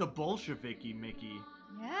just in- want the Bolsheviki Mickey.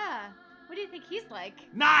 Yeah. What do you think he's like?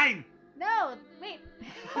 9! No, wait.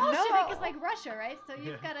 Bolshevik is like Russia, right? So you've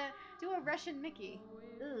Yeah. gotta do a Russian Mickey.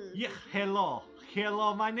 Ugh. Yeah, hello,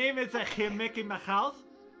 my name is Mickey Mouse.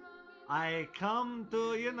 I come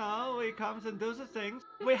to, we comes and do the things.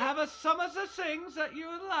 We have some of the things that you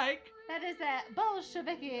like. That is a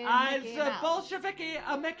Bolsheviki It's Mickey a Mouse. Bolsheviki,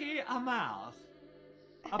 a Mickey, a Mouse.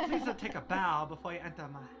 Please take a bow before you enter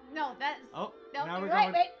my... No, that's... Oh, No, now you're we're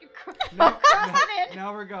right, going. wait. You're No, crossing in.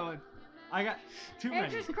 now we're going. I got too many.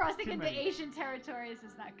 Andrew's crossing Too into many. Asian territory. This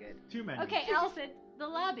is not good. Too many. Okay, Allison, the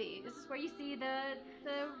lobby. This is where you see the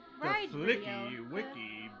The ride flicky, video.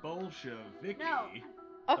 wiki, Bolsheviki. No.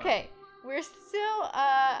 Okay, we're still.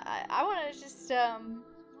 I want to just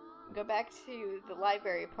go back to the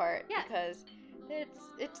library part Yes. because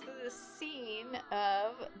it's the scene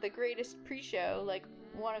of the greatest pre-show, like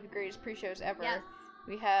one of the greatest pre-shows ever. Yes.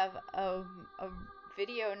 We have a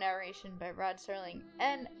video narration by Rod Serling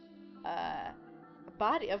and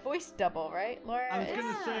a voice double, right, Laura? I was gonna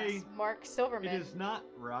Yeah. say, It's Mark Silverman. it is not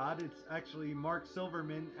Rod, it's actually Mark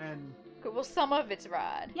Silverman and... Well, some of it's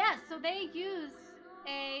Rod. Yes, so they use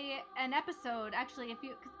an episode, actually,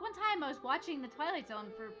 because one time I was watching The Twilight Zone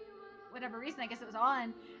for whatever reason, I guess it was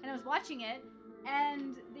on, and I was watching it,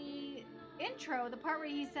 and the intro, the part where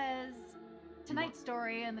he says, tonight's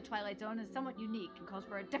story in The Twilight Zone is somewhat unique and calls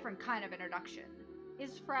for a different kind of introduction,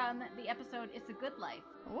 is from the episode It's a Good Life.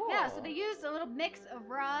 Ooh. Yeah, so they used a little mix of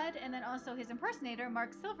Rod and then also his impersonator,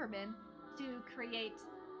 Mark Silverman, to create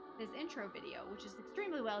this intro video, which is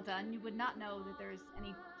extremely well done. You would not know that there's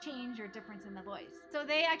any change or difference in the voice. So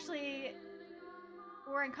they actually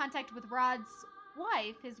were in contact with Rod's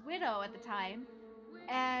wife, his widow at the time,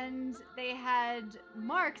 and they had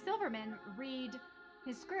Mark Silverman read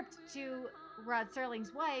his script to Rod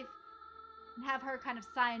Serling's wife and have her kind of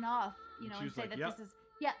sign off, And she and was say like, that "Yep, this is,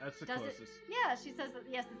 yeah, That's the does it- closest. yeah, she says that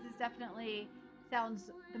yes, this is definitely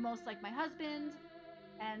sounds the most like my husband,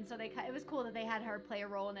 and so it was cool that they had her play a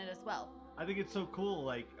role in it as well. I think it's so cool.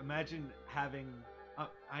 Like, imagine having.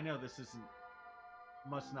 I know this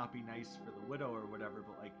must not be nice for the widow or whatever,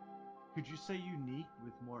 but like, could you say unique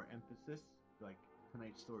with more emphasis? Like,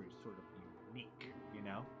 tonight's story is sort of unique, you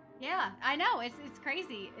know? Yeah, I know. It's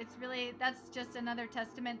crazy. It's really, that's just another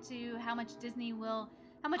testament to how much Disney will,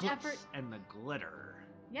 how much Glitz effort. and the glitter.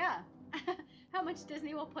 Yeah. How much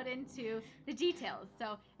Disney will put into the details.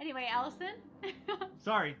 So anyway, Allison.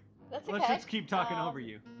 Sorry. That's Let's okay. just keep talking over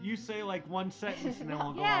you. You say like one sentence and then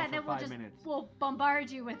we'll go Yeah, on and for then we'll 5 just minutes. we'll bombard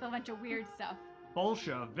you with a bunch of weird stuff.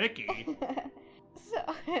 Bolsheviki.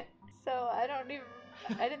 so I don't even.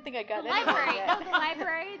 I didn't think I The got library. it. No, the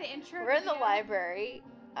library. The intro. We're in the video. library.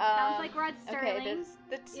 Sounds like Rod Sterling. Okay,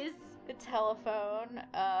 there's Is the telephone.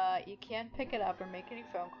 You can't pick it up or make any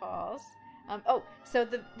phone calls. So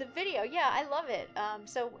the video, yeah, I love it.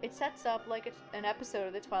 So it sets up like an episode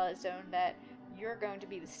of The Twilight Zone that you're going to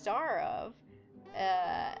be the star of,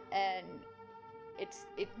 and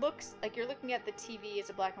it looks like you're looking at the TV. It's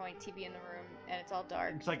a black and white TV in the room, and it's all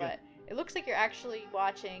dark. It's like but it looks like you're actually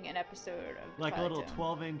watching an episode of The like a Twilight little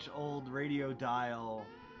Zone. 12-inch old radio dial,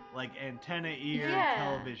 like antenna ear Yeah.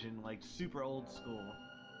 television, like super old school.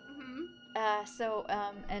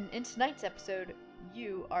 And in tonight's episode,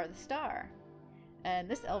 you are the star. And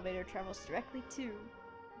this elevator travels directly to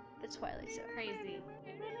the Twilight Zone. crazy.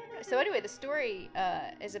 So anyway, the story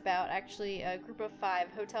is about actually a group of 5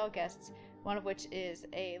 hotel guests, one of which is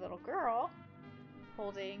a little girl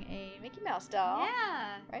holding a Mickey Mouse doll.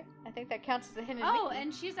 Yeah. Right? I think that counts as a hidden Oh, Mickey.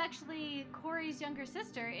 and she's actually Corey's younger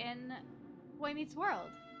sister in Boy Meets World.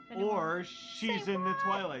 The new one. Or she's in the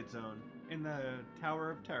Twilight Zone, in the Tower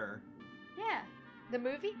of Terror. Yeah. The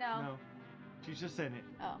movie? No. She's just in it.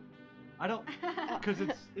 Oh. I don't, because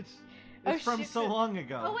it's Oh, from she's so in- long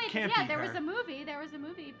ago. Oh wait, Can't yeah, be there her. was a movie. There was a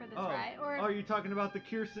movie for this, Oh. right? Or Oh, you're talking about the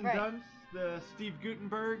Kirsten Right. Dunst, the Steve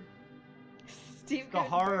Gutenberg, Steve the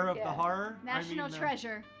horror of Gutenberg, the horror. National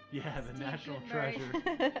Treasure. Yeah, the Steve National Gutenberg.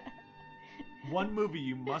 Treasure. One movie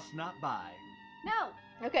you must not buy. No.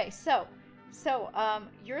 Okay, so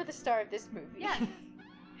you're the star of this movie. Yes.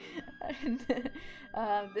 And,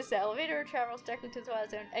 this elevator travels directly to the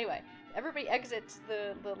Twilight Zone. Anyway, everybody exits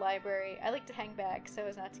the library. I like to hang back so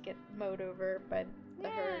as not to get mowed over by the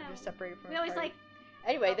herd Yeah. or separated from We the always party. like.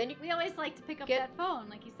 Anyway, then you We always like to pick up get- that phone,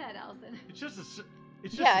 like you said, Allison. It's just a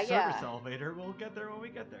Yeah, service yeah. elevator. We'll get there when we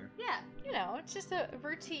get there. Yeah. you know, it's just a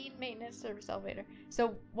routine maintenance service elevator.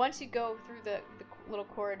 So once you go through the little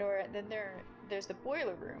corridor, then there's the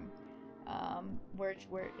boiler room, where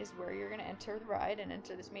you're gonna enter the ride and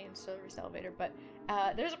enter this maintenance service elevator. But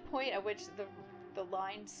there's a point at which the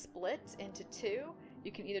line splits into 2.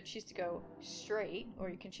 You can either choose to go straight or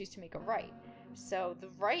you can choose to make a right. So the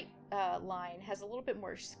right line has a little bit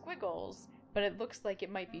more squiggles, but it looks like it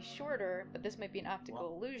might be shorter, but this might be an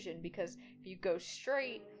optical illusion, because if you go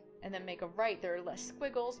straight and then make a right, there are less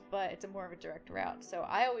squiggles, but it's a more of a direct route. So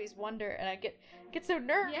I always wonder, and I get so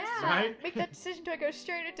nervous Yeah. to Right? make that decision. Do I go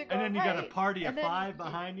straight or to go And then you right? got a party of And then- 5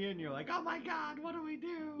 behind you, and you're like, oh my god, what do we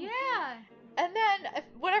do? Yeah. And then,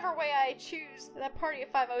 whatever way I choose, that party of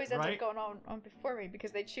 5 always ends Right. up going on before me,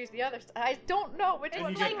 because they choose the other. I don't know which And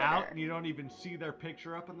one's you get winner. out and you don't even see their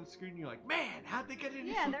picture up on the screen. You're like, man, how'd they get in?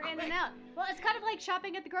 Yeah, so they're in quick?" and out. Well, it's kind of like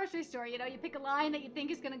shopping at the grocery store. You know, you pick a line that you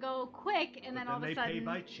think is going to go quick, and But then all of they a sudden. pay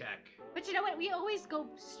by check. But you know what? We always go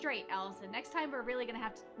straight, Allison. Next time we're really going to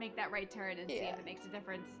have to make that right turn and see Yeah. if it makes a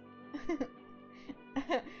difference.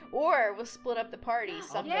 Or we'll split up the party.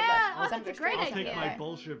 Some go Yeah, left, oh, some that's go a great straight, I'll some take go idea. my right.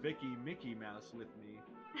 Bolsheviki Mickey Mouse with me.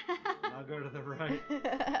 I'll go to the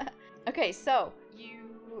right. Okay, so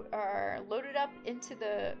you are loaded up into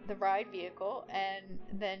the ride vehicle, and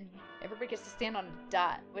then everybody gets to stand on a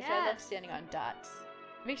dot, which I love Yes. standing on dots.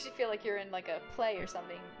 Makes you feel like you're in like a play or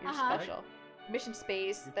something. You're Uh-huh. special. Mission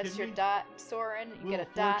space, You that's kidding your me? dot. Soren, you Wheel get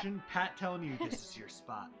of a dot. Fortune, Pat telling you this is your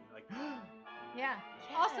spot. You're like, Yeah.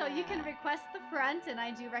 Also, you can request the front, and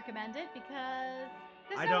I do recommend it because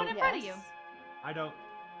there's I no one don't- in front of you. Yes. I don't.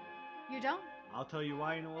 You don't? I'll tell you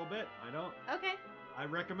why in a little bit. I don't. Okay. I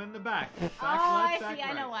recommend the back. Back Oh, left, I back see. I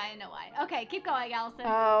right. know why. I know why. Okay, keep going, Allison.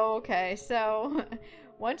 Oh, okay. So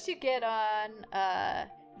once you get on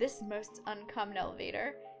this most uncommon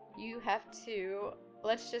elevator, you have to,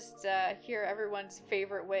 let's just hear everyone's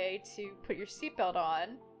favorite way to put your seatbelt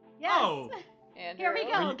on. yes. Oh. Andrew. Here we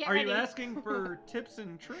go. Are you, get are you ready. asking for tips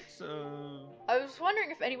and tricks? I was wondering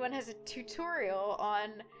if anyone has a tutorial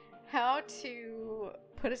on how to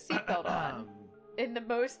put a seatbelt on in the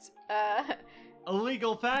most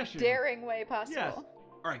illegal fashion. daring way possible. Yes.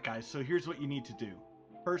 All right, guys. So here's what you need to do.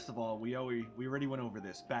 First of all, we already went over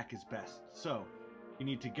this. Back is best. So you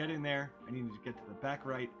need to get in there, and you need to get to the back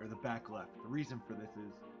right or the back left. The reason for this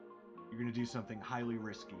is you're gonna do something highly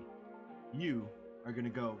risky. You are gonna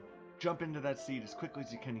go jump into that seat as quickly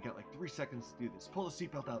as you can. You got like 3 seconds to do this. Pull the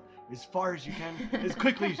seatbelt out as far as you can, as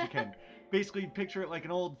quickly as you can. Basically, picture it like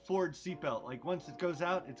an old Ford seatbelt. Like once it goes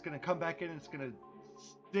out, it's gonna come back in. It's gonna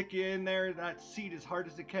stick you in there, that seat, as hard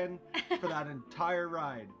as it can for that entire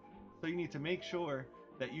ride. So you need to make sure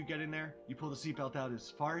that you get in there. You pull the seatbelt out as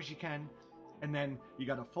far as you can, and then you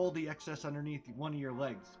gotta fold the excess underneath one of your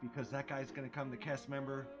legs, because that guy's gonna come, the cast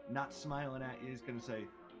member, not smiling at you, is gonna say,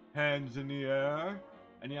 "Hands in the air."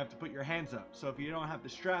 And you have to put your hands up. So if you don't have the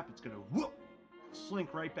strap, it's gonna whoop,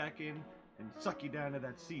 slink right back in and suck you down to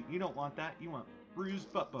that seat. You don't want that. You want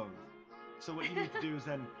bruised butt bones. So what you need to do is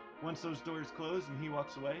then, once those doors close and he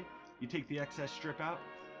walks away, you take the excess strip out,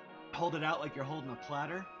 hold it out like you're holding a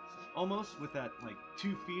platter, almost, with that like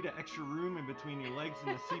 2 feet of extra room in between your legs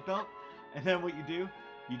and the seatbelt. And then what you do,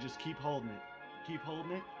 you just keep holding it. Keep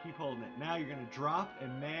holding it, keep holding it. Now you're gonna drop,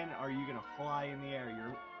 and man, are you gonna fly in the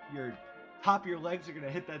air. Your top of your legs are gonna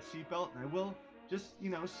hit that seatbelt, and I will just,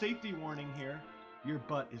 safety warning here, your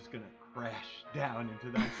butt is gonna crash down into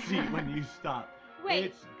that seat when you stop. Wait.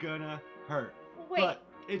 It's gonna hurt. Wait. But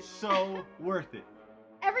it's so worth it.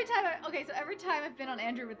 Every time I've been on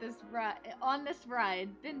Andrew with this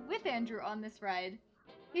been with Andrew on this ride,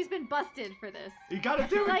 he's been busted for this. You gotta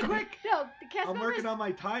do it quick. No, the cast I'm members working on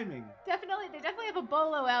my timing. they definitely have a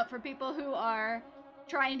bolo out for people who are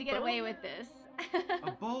trying to get away with this.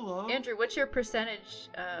 A bolo? Andrew, what's your percentage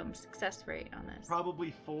success rate on this?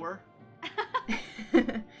 Probably 4.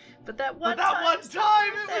 But that one But that time, one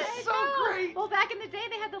time, it I was so know. great. Well, back in the day,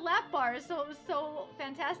 they had the lap bars, so it was so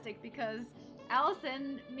fantastic because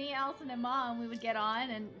Allison, and Mom, we would get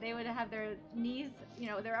on, and they would have their knees,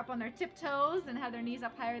 they're up on their tiptoes and have their knees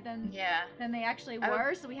up higher than they actually I would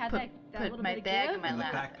were. So we had that put little my bit of bag give. in my And the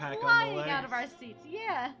lap. backpack on the Flying legs. out of our seats.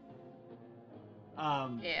 Yeah.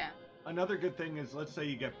 Yeah. Another good thing is, let's say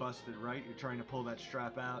you get busted, right? You're trying to pull that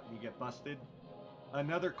strap out and you get busted.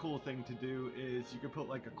 Another cool thing to do is you could put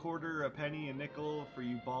like a quarter, a penny, a nickel for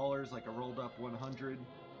you ballers, like a rolled up 100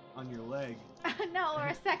 on your leg. No, or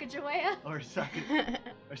a Sacagawea. Or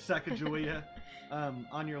Sacagawea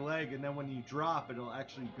on your leg, and then when you drop, it'll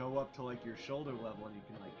actually go up to like your shoulder level and you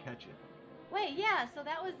can like catch it. Wait, yeah, so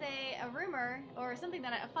that was a rumor, or something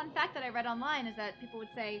a fun fact that I read online is that people would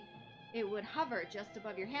say it would hover just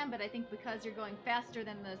above your hand, but I think because you're going faster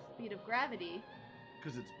than the speed of gravity,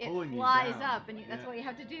 Because it's it pulling flies you down. up, and that's why you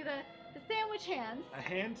have to do the sandwich hands. A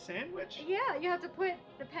hand sandwich? Yeah, you have to put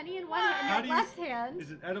the penny in one What? hand, How and do the you- left hand.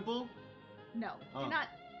 Is it edible? No, Oh. do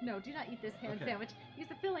not eat this hand Okay. sandwich. Because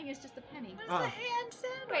the filling is just a penny. What's Oh. a hand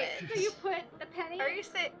Wait, sandwich? so you put the penny Are you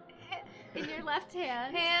saying in your left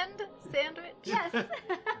hand. hand sandwich? Yes.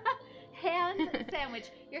 Hand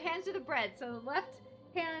sandwich. Your hands are the bread, so the left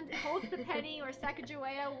hand holds the penny or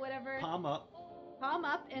Sacagawea, whatever, Palm up. palm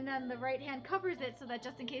up, and then the right hand covers it so that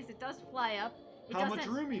just in case it does fly up, it How doesn't. much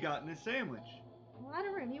room you got in this sandwich? A lot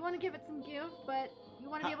of room. You want to give it some give, but you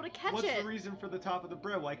want to be able to catch What's it. the reason for the top of the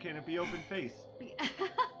bread? Why can't it be open face?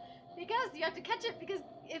 Because you have to catch it, because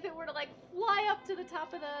if it were to like fly up to the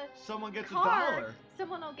top of the Someone gets car, a dollar.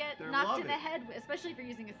 someone will get They knocked love in the it. head, especially if you're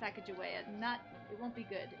using a Sacagawea. It won't be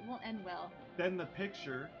good. It won't end well. Then the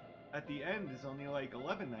picture at the end is only like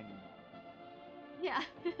 $11.99. Yeah.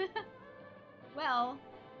 Well,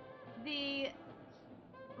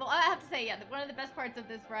 I have to say, yeah, one of the best parts of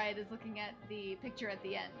this ride is looking at the picture at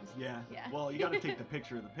the end. Yeah. Yeah. Well, you got to take the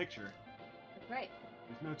picture of the picture. That's right.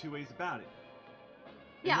 There's no two ways about it.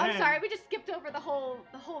 Yeah, And I'm then- sorry, we just skipped over the whole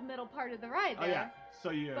middle part of the ride Oh there. yeah. So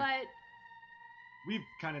But we've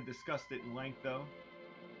kind of discussed it in length, though.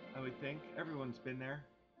 I would think everyone's been there.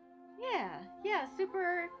 yeah,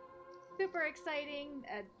 super exciting.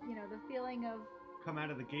 The feeling of Come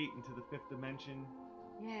out of the gate into the 5th dimension.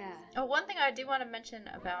 yeah. Oh, one thing I do want to mention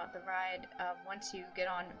about the ride, once you get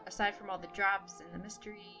on, aside from all the drops and the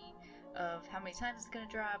mystery of how many times it's going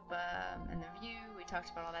to drop, and the view, we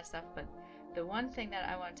talked about all that stuff, but the one thing that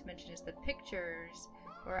I wanted to mention is the pictures,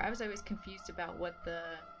 where I was always confused about what the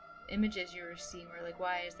images you were seeing were like.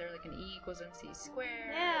 Why is there like an E equals MC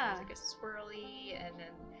square? Yeah. There's like a swirly, and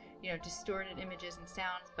then, distorted images and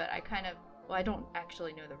sounds, but I don't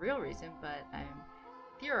actually know the real reason, but I'm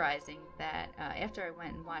theorizing that after I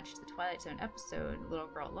went and watched the Twilight Zone episode, Little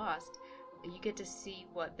Girl Lost, you get to see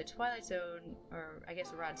what the Twilight Zone, or I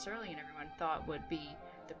guess Rod Serling and everyone thought would be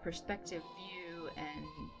the perspective view and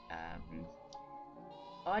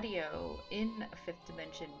audio in a 5th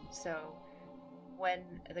dimension. So when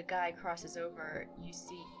the guy crosses over, you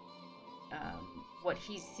see what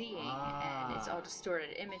he's seeing, and it's all distorted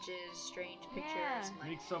images, strange pictures, Yeah. and, like,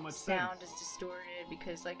 Makes so much sound sense. is distorted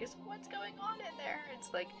because, like, it's what's going on in there.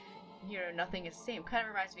 It's like nothing is the same. Kind of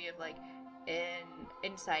reminds me of like in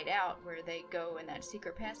Inside Out, where they go in that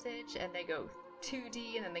secret passage and they go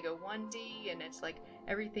 2D and then they go 1D, and it's like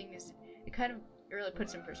everything is. It kind of really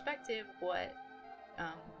puts in perspective what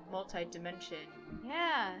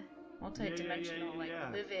multi-dimensional like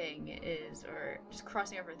living is, or just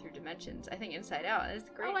crossing over through dimensions. I think Inside Out is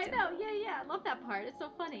great. Oh, I know. Yeah. I love that part. It's so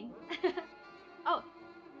funny. Oh,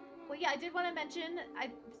 well, yeah. I did want to mention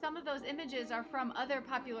some of those images are from other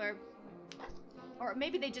popular, or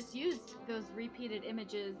maybe they just used those repeated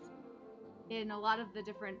images in a lot of the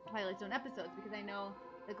different Twilight Zone episodes, because I know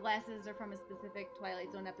the glasses are from a specific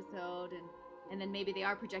Twilight Zone episode, and then maybe they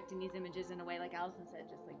are projecting these images in a way, like Allison said,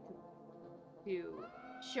 just like to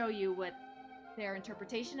show you what their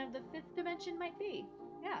interpretation of the fifth dimension might be.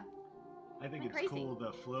 Yeah. I think it's crazy. cool,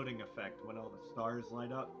 the floating effect when all the stars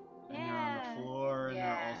light up and you're Yeah. on the floor and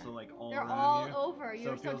Yeah. they're also like all They're around all you. over. So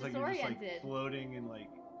You're it so feels like you're just disoriented. like floating in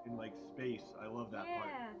like space. I love that part.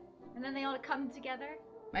 Yeah. And then they all come together.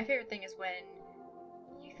 My favorite thing is when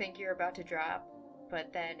you think you're about to drop,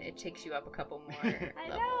 but then it takes you up a couple more I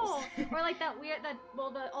levels. know. Or like that weird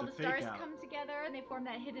all The the fake stars out. come together and they form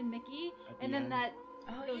that hidden Mickey, At the and then end. that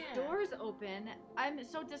Oh, those yeah. doors open. I'm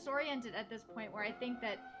so disoriented at this point where I think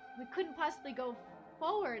that we couldn't possibly go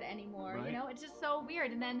forward anymore. Right. You know, it's just so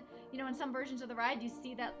weird. And then, in some versions of the ride, you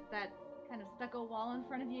see that kind of stucco wall in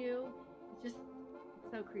front of you. It's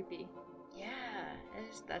so creepy. Yeah,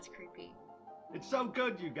 that's creepy. It's so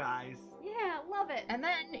good, you guys. Yeah, love it. And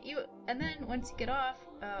then once you get off,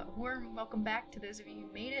 warm welcome back to those of you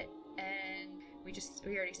who made it. And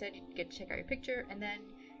we already said you get to check out your picture, and then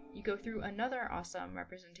you go through another awesome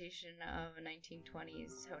representation of a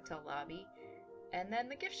 1920s hotel lobby, and then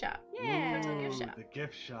the gift shop. Yeah. Hotel gift Ooh, shop. the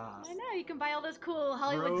gift shop. I know, you can buy all those cool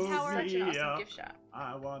Hollywood Rosie. Tower. Such an awesome Yeah. gift shop.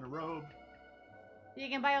 I want a robe. You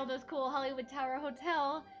can buy all those cool Hollywood Tower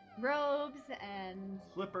Hotel robes and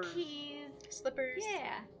Slippers. keys. Slippers.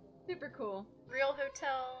 Yeah, super cool. Real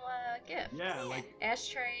hotel gifts. Yeah, like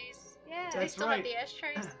ashtrays. Yeah. Do they That's still right. have the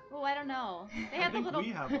ashtrays? Oh, I don't know. They I have the think little we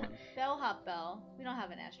have one. bellhop bell. We don't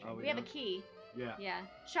have an ashtray. Oh, we we have a don't? key. Yeah. Yeah.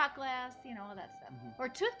 Shot glass, all that stuff. Mhm. Or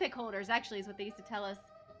toothpick holders, actually, is what they used to tell us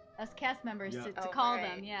cast members Yeah. to Oh, call right.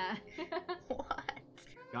 them. Yeah. What?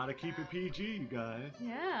 Gotta keep it PG, you guys.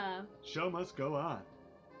 Yeah. Show must go on.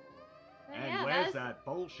 But And yeah, where's that's- that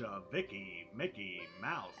Bolsha, Vicky, Mickey,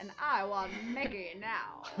 Mouse? And I want Mickey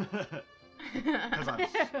now. Because I'm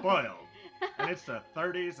spoiled. And it's the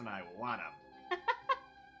 30s and I want 'em.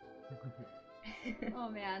 Oh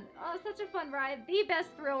man. Oh, such a fun ride. The best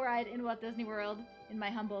thrill ride in Walt Disney World, in my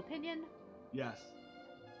humble opinion. Yes.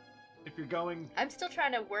 If you're going, I'm still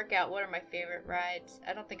trying to work out what are my favorite rides.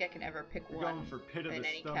 I don't think I can ever pick you're one. going for pit of in the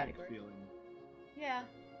any stomach category. feeling. Yeah.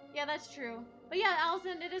 Yeah, that's true. But yeah,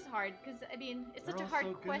 Allison, it is hard because it's They're such a all hard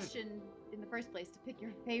so good. question in the first place to pick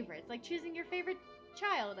your favorite. It's like choosing your favorite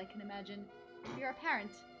child, I can imagine. If you're a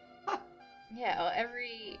parent. Yeah, well,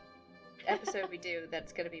 every episode we do,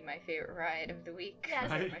 that's gonna be my favorite ride of the week. Yes.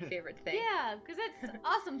 That's Right. my favorite thing. Yeah, because it's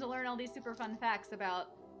awesome to learn all these super fun facts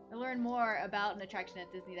learn more about an attraction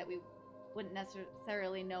at Disney that we wouldn't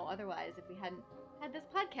necessarily know otherwise if we hadn't had this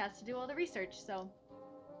podcast to do all the research. So,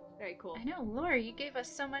 very cool. I know, Laura, you gave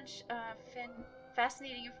us so much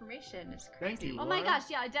fascinating information. It's crazy. Thank you, Oh my Laura. gosh,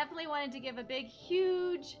 yeah, I definitely wanted to give a big,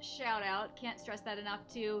 huge shout out. Can't stress that enough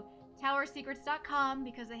to TowerSecrets.com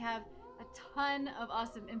because they have a ton of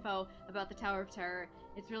awesome info about the Tower of Terror.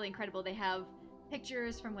 It's really incredible. They have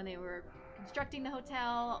pictures from when they were constructing the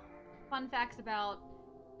hotel, fun facts about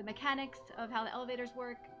the mechanics of how the elevators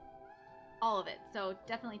work, all of it. So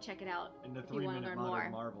definitely check it out. And the if you wanna 3-minute learn Modern more.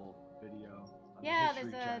 Marvel video on Yeah, the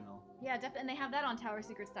History there's a- Channel. Yeah, and they have that on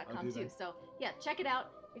TowerSecrets.com Oh, do too. they? So yeah, check it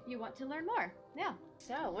out if you want to learn more. Yeah.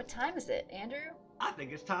 So, what time is it, Andrew? I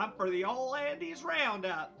think it's time for the old Andy's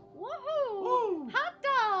Roundup. Woohoo! Woo! Hot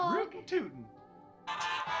dog! Rootin' tootin'.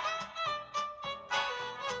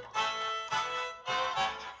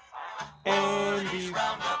 Andy's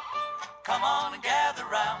Roundup, come on and gather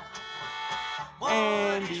round.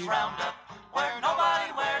 Woody's Roundup, where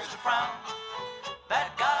nobody wears a frown.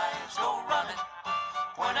 Bad guys go running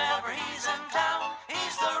whenever he's in town.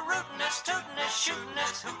 He's the rootin'est, tootin'est,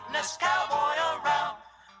 shootin'est, hootin'est cowboy around.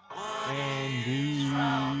 Woody's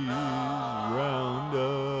Roundup.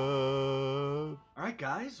 All right,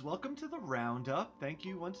 guys, welcome to the Roundup. Thank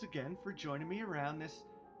you once again for joining me around this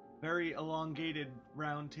very elongated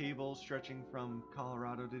round table stretching from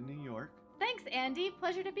Colorado to New York. Thanks, Andy.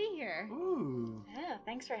 Pleasure to be here. Ooh. Yeah,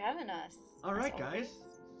 thanks for having us. All as right, always. guys.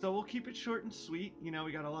 So we'll keep it short and sweet. We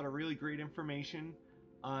got a lot of really great information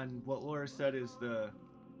on what Laura said is the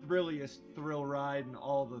thrilliest thrill ride and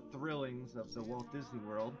all the thrillings of the Walt Disney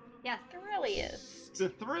World. Yes. Thrilliest. The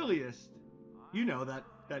thrilliest. You know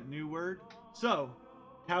that new word. So,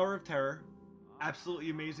 Tower of Terror, absolutely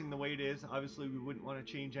amazing the way it is. Obviously, we wouldn't want to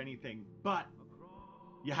change anything, but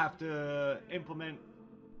you have to implement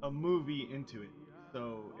a movie into it.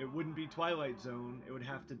 So it wouldn't be Twilight Zone. It would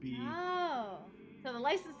have to be. Oh. So the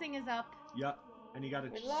licensing is up. Yep. And you got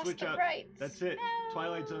We to lost switch the up. rights. That's it. No.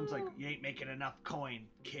 Twilight Zone's like, you ain't making enough coin,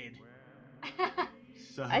 kid.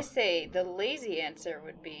 So I say the lazy answer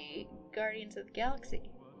would be Guardians of the Galaxy.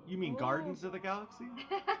 you mean Ooh. Gardens of the Galaxy?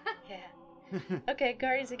 Yeah. Okay,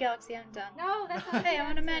 Guardians of the Galaxy, I'm done. No, that's not Hey, the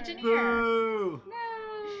I'm an answer. Imagineer. Boo!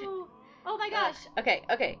 No. Oh my Uh, gosh.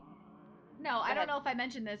 Okay. No, I ahead. don't know if I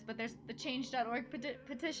mentioned this, but there's the change.org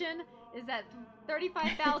petition is at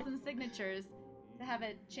 35,000 signatures to have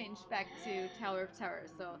it changed back to Tower of Terror.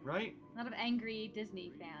 So Right? a lot of angry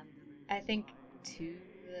Disney fans. I think too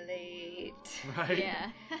late. Right? Yeah.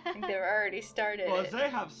 I think they've already started Well, it. they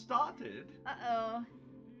have started. Uh-oh.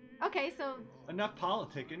 Okay, so Enough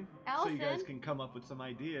politicking, so you guys Allison? can come up with some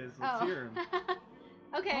ideas. Let's hear 'em.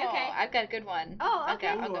 Okay, Oh, okay. I've got a good one. Oh, I'll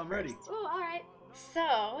okay. go- I'll Ooh, go I'm ready. first. Ooh, all right.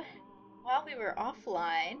 So, while we were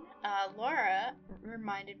offline, Laura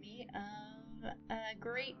reminded me of a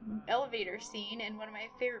great elevator scene in one of my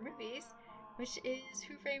favorite movies, which is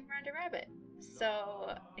Who Framed Roger Rabbit.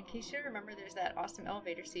 So, in case you don't remember, there's that awesome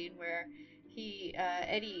elevator scene where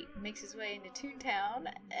Eddie makes his way into Toontown,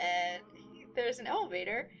 and there's an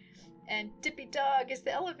elevator, and Dippy Dog is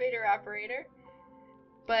the elevator operator.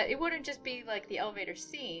 But it wouldn't just be like the elevator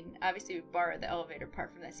scene. Obviously, we borrowed the elevator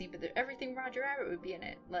part from that scene, but everything Roger Rabbit would be in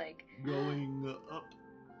it. Like, Going up,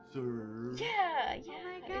 sir. yeah. Oh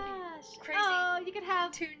my it'd be gosh. crazy. Oh, you could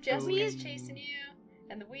have. Toon Jessica's Louise. chasing you,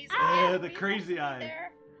 and the weasel. Ah, the weasel crazy is eye.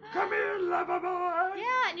 there. Come here, lover boy.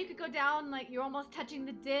 Yeah, and you could go down like you're almost touching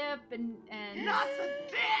the dip and Not the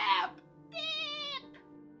dip! dip.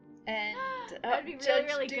 And That'd be really, Judge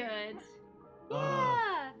really Doom. good. Oh.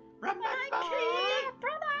 Yeah. Remember? Yeah,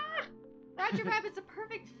 brother. Roger Rabbit's a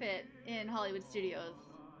perfect fit in Hollywood studios.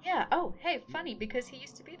 Yeah. Oh, hey, funny because he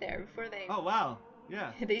used to be there before they Oh wow,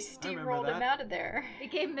 yeah, they steamrolled him that. out of there. They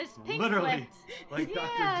gave Miss Pink literally, Slip. like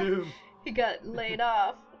Yeah. Dr. Doom. He got laid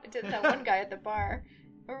off. I did that one guy at the bar.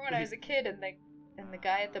 Remember when I was a kid and the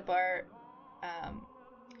guy at the bar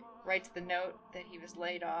writes the note that he was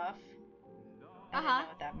laid off. I didn't know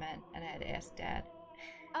what that meant, and I had to ask Dad.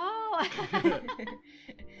 Oh.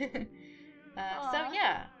 So Aw.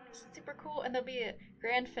 yeah, super cool, and there'll be a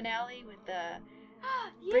grand finale with the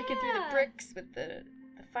breaking through the Yeah. bricks with the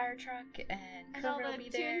fire truck, and And all Kermit the will be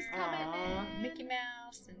tunes there, coming Aw. in. Mickey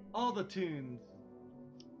Mouse, and All the tunes.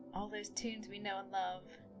 all those tunes we know and love.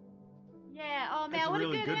 Yeah. Oh man, That's a what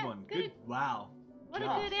really a good one. Good. Wow. What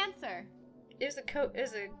job. a good answer. It was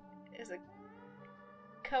a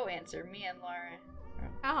co-answer, me and Laura.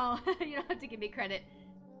 Oh, you don't have to give me credit.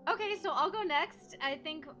 Okay, so I'll go next. I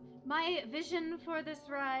think my vision for this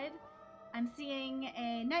ride, I'm seeing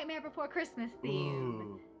a Nightmare Before Christmas theme.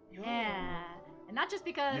 Ooh, Yeah. And not just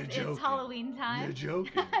because You're it's joking. Halloween you're time.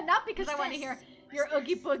 joking. Not because I want to hear your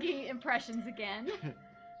Oogie Boogie impressions again.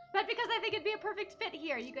 But because I think it'd be a perfect fit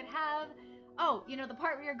here. You could have, the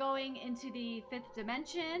part where you're going into the fifth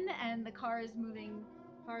dimension and the car is moving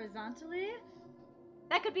horizontally.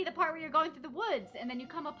 That could be the part where you're going through the woods and then you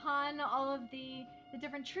come upon all of the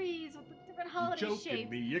different trees with the different holiday You're joking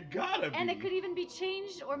shapes. me. You gotta be. And it could even be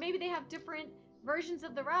changed, or maybe they have different versions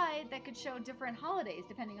of the ride that could show different holidays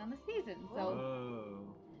depending on the season. So Whoa.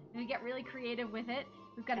 we get really creative with it.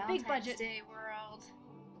 We've got a big Valentine's budget. Day world.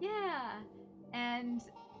 Yeah. And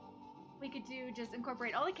we could just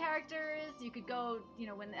incorporate all the characters. You could go,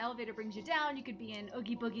 when the elevator brings you down, you could be in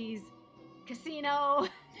Oogie Boogie's casino.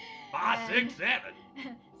 5, 6, 7.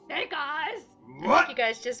 Snake Eyes! I think What? you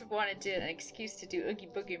guys just wanted an excuse to do Oogie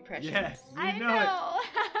Boogie impressions. Yes, you I know, know!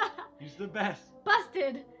 it. He's the best.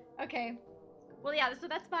 Busted! Okay. Well, yeah, so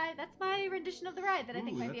that's my rendition of the ride that I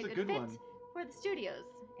think Ooh, might be a that's good fit one. for the studios.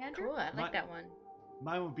 Andrew? Cool, I like My- that one.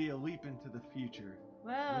 Mine would be a leap into the future.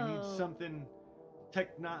 Whoa. We need something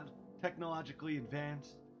technologically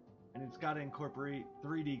advanced, and it's got to incorporate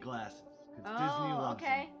 3D glasses because Disney loves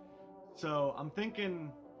okay. them. So I'm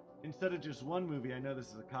thinking, instead of just one movie, I know this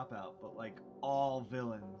is a cop out, but like all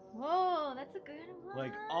villains, Whoa, that's a good one.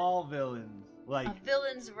 like all villains, like A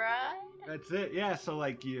villain's ride? that's it. Yeah. So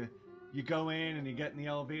like you go in and you get in the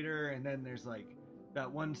elevator, and then there's like that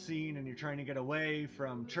one scene, and you're trying to get away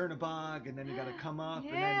from Chernobog, and then you got to come up,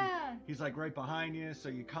 and then Yeah. he's like right behind you, so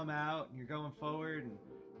you come out and you're going forward, and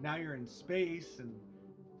now you're in space, and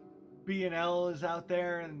B&L is out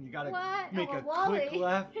there, and you gotta What? make Oh, a well, quick Wall-E.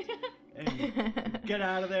 left. and get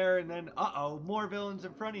out of there, and then more villains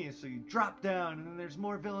in front of you, so you drop down, and then there's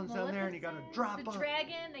more villains down there, and you gotta drop the up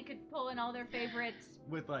dragon. They could pull in all their favorites.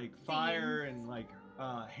 with like fire and like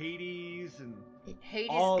Hades and Hades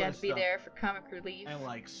all got this to be stuff. there for comic relief. and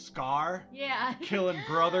like Scar Yeah. killing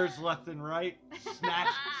brothers left and right,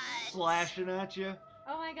 slashing at you.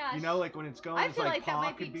 Oh my gosh. You know, like when it's going, I it's feel like like that Paw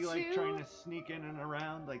might could be be like too- trying to sneak in and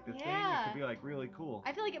around like the thing. It Yeah. could be like really cool.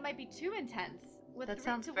 I feel like it might be too intense. With That three-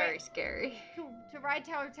 sounds to very ride- scary. To ride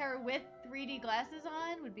Tower of Terror with 3D glasses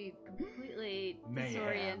on would be completely Mayhem.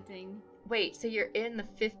 disorienting. Wait, so you're in the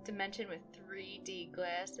 5th dimension with 3D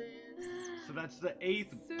glasses? So that's the 8th.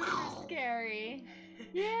 Super scary.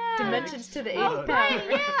 Yeah. Dimensions to the Oh, 8th right,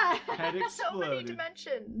 power. yeah. Head So many exploded.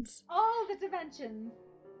 dimensions. All the dimensions.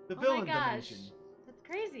 The Oh villain my gosh. dimension. That's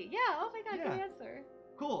crazy. Yeah. Oh my god. Yeah. Good answer.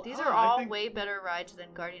 Cool. These Oh, are I all think- way better rides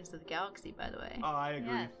than Guardians of the Galaxy, by the way. Oh, I agree.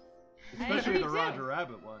 Yes. I Especially agree the too. Roger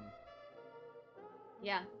Rabbit one.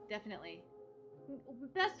 Yeah, definitely.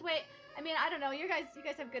 Best way. I mean, I don't know. You guys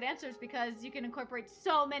have good answers because you can incorporate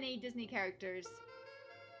so many Disney characters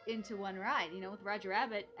into one ride. You know, with Roger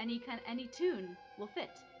Rabbit, any tune will fit.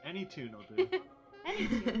 Any tune will do. Any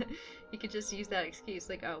tune. You could just use that excuse,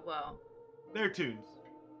 like, oh, well. They're tunes.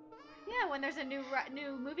 Yeah, when there's a new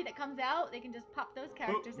movie that comes out, they can just pop those Oh,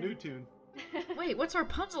 characters new in. tune. Wait, what's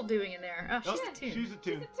Rapunzel doing in there? Oh, she's Oh, a tune. She's a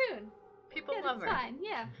tune. She's a tune. People Yeah, love that's her. fine.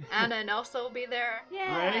 Yeah. Anna and Elsa will be there.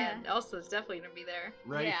 Yeah. Ray? And Elsa's definitely going to be there.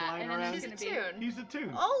 Ray Yeah, flying and then around. there's She's a gonna be- tune. He's a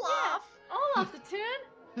tune. Olaf! Olaf's a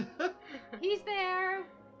tune. He's there.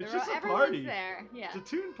 It's just a Everyone's party. there. Yeah. It's a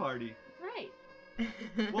tune party. Right.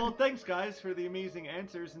 Well, thanks guys for the amazing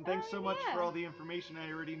answers, and thanks Oh, so much yeah. for all the information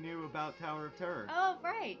I already knew about Tower of Terror. Oh,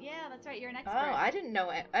 right. Yeah, that's right. You're an expert. Oh, I didn't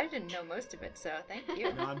know it. I didn't know most of it, so thank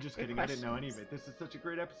you. No, I'm just Good kidding. I didn't know any of questions. it. This is such a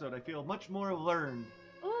great episode. I feel much more learned.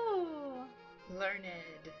 Ooh. Learned.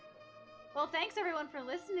 Well, thanks everyone for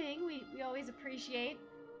listening. We always appreciate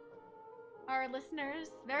our listeners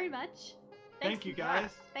very much. Thank you,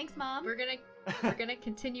 guys. Thanks, Mom. We're gonna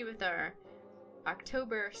continue with our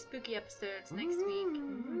October spooky episodes next week.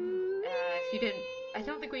 If you didn't, I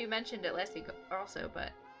don't think we mentioned it last week also,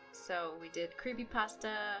 but so we did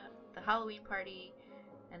Creepypasta, the Halloween party,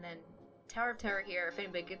 and then Tower of Terror here. If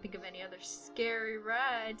anybody could think of any other scary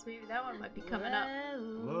rides, maybe that one might be coming up.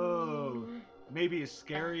 Whoa. Maybe as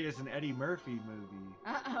scary as an Eddie Murphy movie.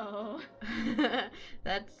 Uh-oh.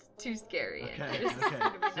 That's too scary. and Okay, this is okay,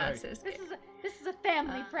 gonna be not sorry. so This scary. is a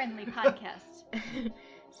family-friendly podcast.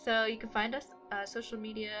 So you can find us social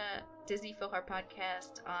media Disney Philhar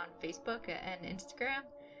Podcast on Facebook and Instagram,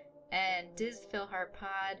 and Diz Philhar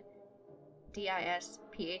Pod,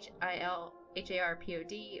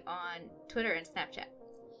 DISPHILHARPOD on Twitter and Snapchat.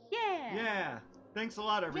 Yeah. Yeah. Thanks a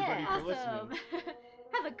lot, everybody, Yeah, for awesome. listening.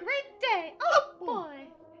 Have a great day. Oh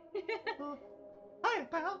boy. Hi,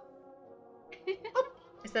 pal.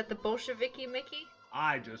 Is that the Bolsheviki Mickey?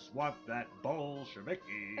 I just want that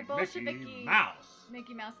Bolsheviki The Bolsheviki Mickey Mouse.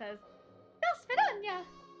 Mickey Mouse says, "До свидания."